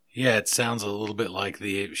shame. Yeah, it sounds a little bit like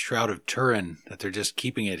the Shroud of Turin, that they're just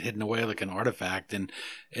keeping it hidden away like an artifact, and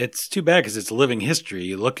it's too bad because it's living history.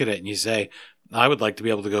 You look at it and you say, I would like to be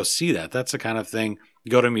able to go see that. That's the kind of thing. You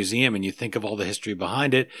go to a museum and you think of all the history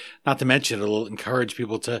behind it. Not to mention, it'll encourage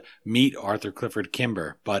people to meet Arthur Clifford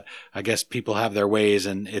Kimber. But I guess people have their ways,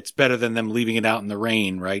 and it's better than them leaving it out in the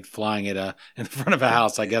rain, right? Flying it in front of a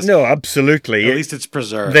house, I guess. No, absolutely. At least it's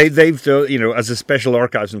preserved. They've as a special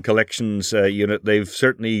archives and collections unit, they've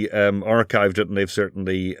certainly archived it and they've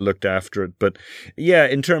certainly looked after it. But yeah,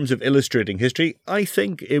 in terms of illustrating history, I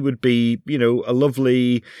think it would be, a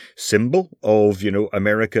lovely symbol of,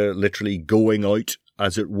 America literally going out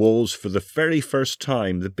as it was for the very first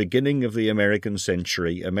time, the beginning of the American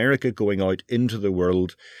century, America going out into the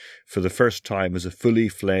world for the first time as a fully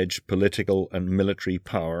fledged political and military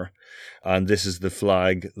power. And this is the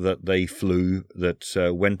flag that they flew, that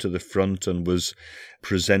went to the front and was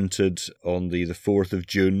presented on the 4th of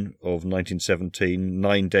June of 1917,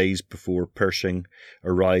 9 days before Pershing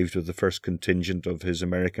arrived with the first contingent of his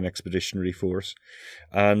American Expeditionary Force.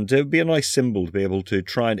 And it would be a nice symbol to be able to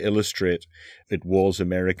try and illustrate it was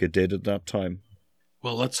America did at that time.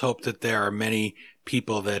 Well, let's hope that there are many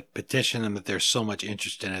people that petition and that there's so much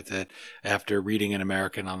interest in it that after reading An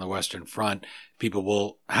American on the Western Front, people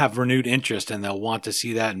will have renewed interest and they'll want to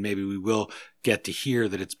see that, and maybe we will get to hear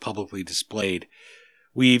that it's publicly displayed.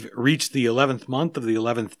 We've reached the 11th month of the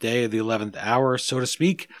 11th day of the 11th hour, so to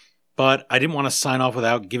speak, but I didn't want to sign off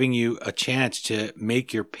without giving you a chance to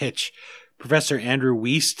make your pitch. Professor Andrew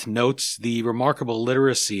Wiest notes the remarkable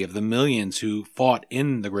literacy of the millions who fought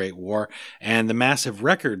in the Great War and the massive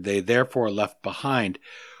record they therefore left behind.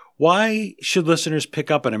 Why should listeners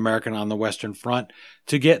pick up An American on the Western Front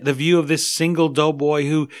to get the view of this single doughboy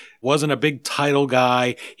who wasn't a big title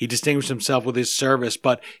guy? He distinguished himself with his service,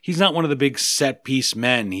 but he's not one of the big set-piece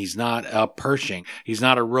men. He's not a Pershing. He's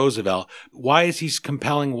not a Roosevelt. Why is he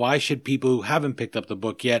compelling? Why should people who haven't picked up the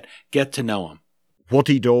book yet get to know him? What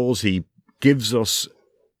he does, he gives us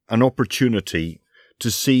an opportunity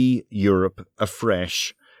to see Europe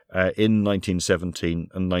afresh in 1917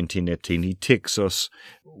 and 1918. He takes us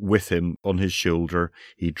with him on his shoulder.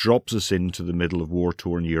 He drops us into the middle of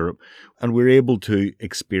war-torn Europe, and we're able to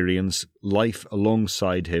experience life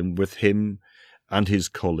alongside him, with him and his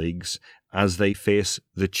colleagues, as they face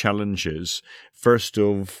the challenges, first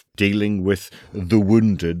of dealing with the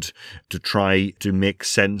wounded to try to make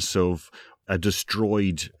sense of a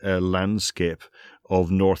destroyed landscape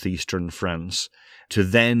of northeastern France, to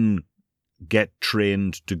then get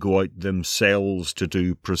trained to go out themselves to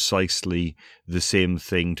do precisely the same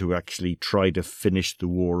thing, to actually try to finish the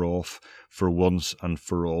war off for once and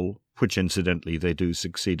for all, which incidentally they do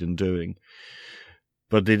succeed in doing.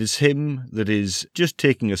 But it is him that is just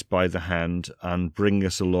taking us by the hand and bringing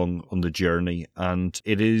us along on the journey, and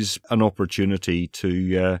it is an opportunity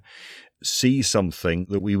to see something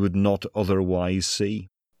that we would not otherwise see.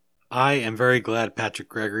 I am very glad, Patrick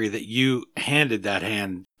Gregory, that you handed that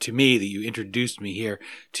hand to me, that you introduced me here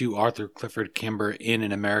to Arthur Clifford Kimber in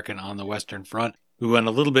An American on the Western Front. We went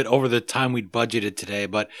a little bit over the time we'd budgeted today,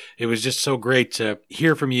 but it was just so great to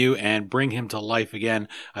hear from you and bring him to life again.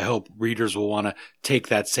 I hope readers will want to take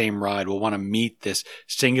that same ride, will want to meet this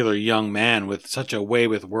singular young man with such a way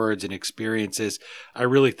with words and experiences. I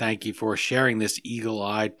really thank you for sharing this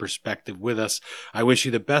eagle-eyed perspective with us. I wish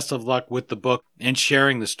you the best of luck with the book and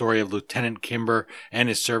sharing the story of Lieutenant Kimber and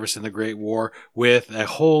his service in the Great War with a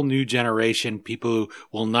whole new generation, people who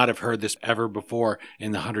will not have heard this ever before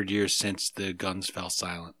in the 100 years since the guns fell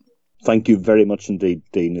silent. Thank you very much indeed,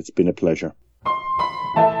 Dean. It's been a pleasure.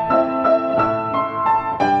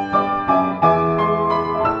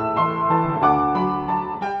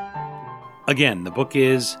 Again, the book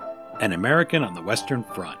is An American on the Western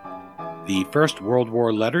Front, The First World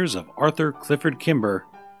War Letters of Arthur Clifford Kimber,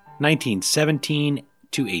 1917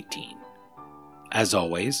 to 18. As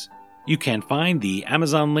always, you can find the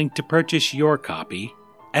Amazon link to purchase your copy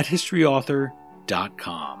at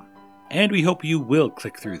historyauthor.com. And we hope you will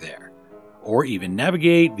click through there, or even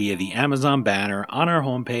navigate via the Amazon banner on our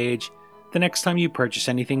homepage the next time you purchase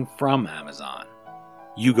anything from Amazon.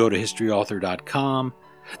 You go to historyauthor.com,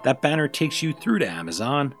 that banner takes you through to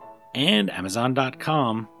Amazon, and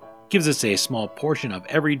Amazon.com gives us a small portion of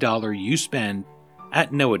every dollar you spend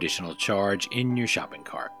at no additional charge in your shopping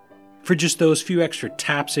cart. For just those few extra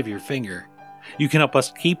taps of your finger, you can help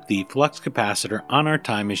us keep the flux capacitor on our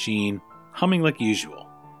time machine humming like usual.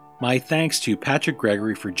 My thanks to Patrick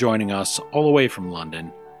Gregory for joining us all the way from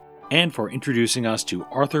London, and for introducing us to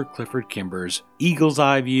Arthur Clifford Kimber's Eagle's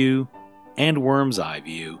Eye View and Worm's Eye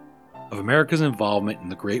View of America's involvement in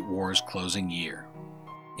the Great War's closing year.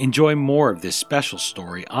 Enjoy more of this special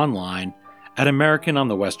story online at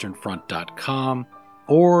AmericanOnTheWesternFront.com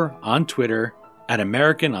or on Twitter at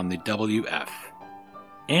AmericanOnTheWF.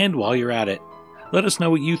 And while you're at it, let us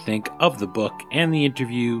know what you think of the book and the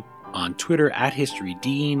interview on Twitter at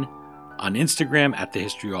HistoryDean, on Instagram at The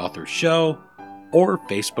History Author Show, or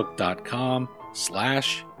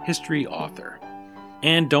Facebook.com/HistoryAuthor.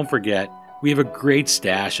 And don't forget, we have a great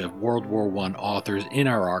stash of World War I authors in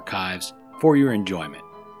our archives for your enjoyment.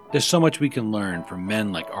 There's so much we can learn from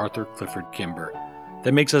men like Arthur Clifford Kimber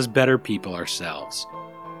that makes us better people ourselves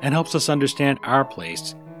and helps us understand our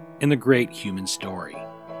place in the great human story.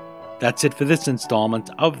 That's it for this installment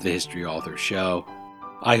of The History Author Show.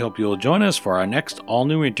 I hope you'll join us for our next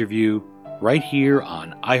all-new interview right here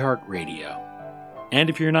on iHeartRadio.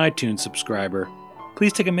 And if you're an iTunes subscriber,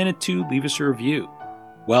 please take a minute to leave us a review.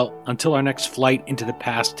 Well, until our next flight into the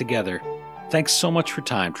past together, thanks so much for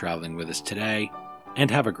time traveling with us today,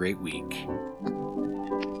 and have a great week.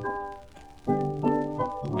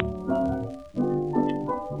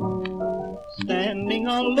 Standing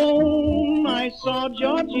alone, I saw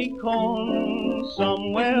Georgie Cone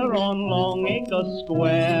somewhere on Long Acre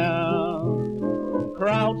Square.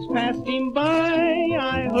 Crowds passed him by,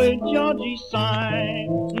 I heard Georgie sigh.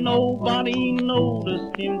 Nobody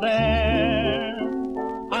noticed him there.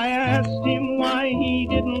 I asked him why he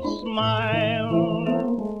didn't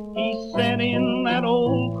smile. He said in that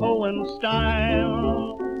old Cohen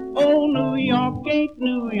style, "Oh, New York ain't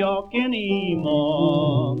New York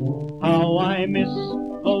anymore. How I miss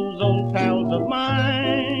those old pals of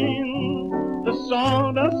mine. The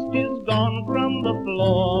sawdust is gone from the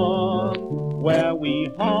floor where we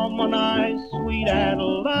harmonize, sweet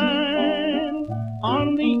Adeline.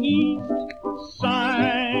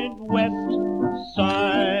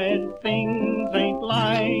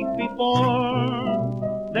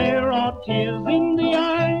 before. There are tears in the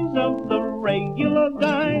eyes of the regular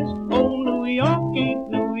guys. Oh, New York ain't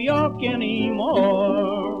New York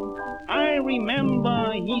anymore. I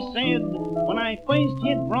remember he said when I first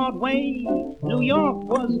hit Broadway, New York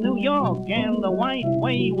was New York and the white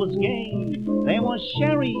way was gay. There was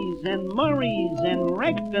Sherrys and Murrays and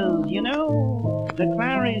Rectors, you know, the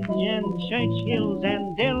Claridge and Churchills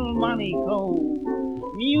and Delmonico.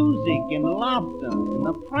 Music and laughter, and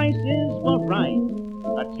the prices were right.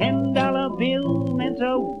 A $10 bill meant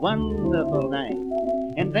a wonderful night.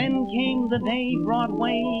 And then came the day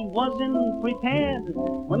Broadway wasn't prepared,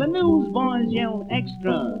 when the newsboys yelled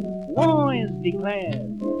extra, war is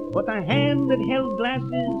declared. But the hand that held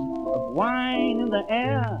glasses of wine in the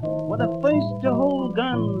air were the first to hold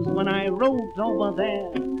guns when I wrote over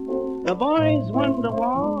there. The boys won the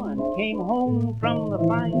war and came home from the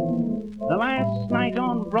fight. The last night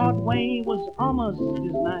on Broadway was almost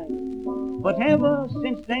as nice. But ever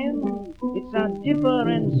since then, it's a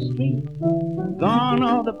different street. Gone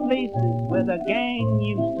are the places where the gang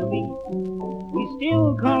used to meet. We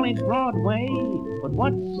still call it Broadway, but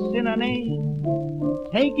what's in a name?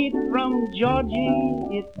 Take it from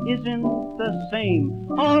Georgie, it isn't the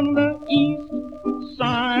same. On the east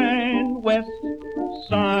side, west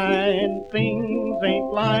side, things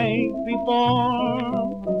ain't like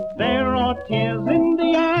before. There are tears in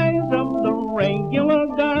the eyes of the regular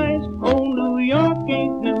guys. Oh, New York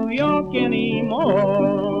ain't New York anymore.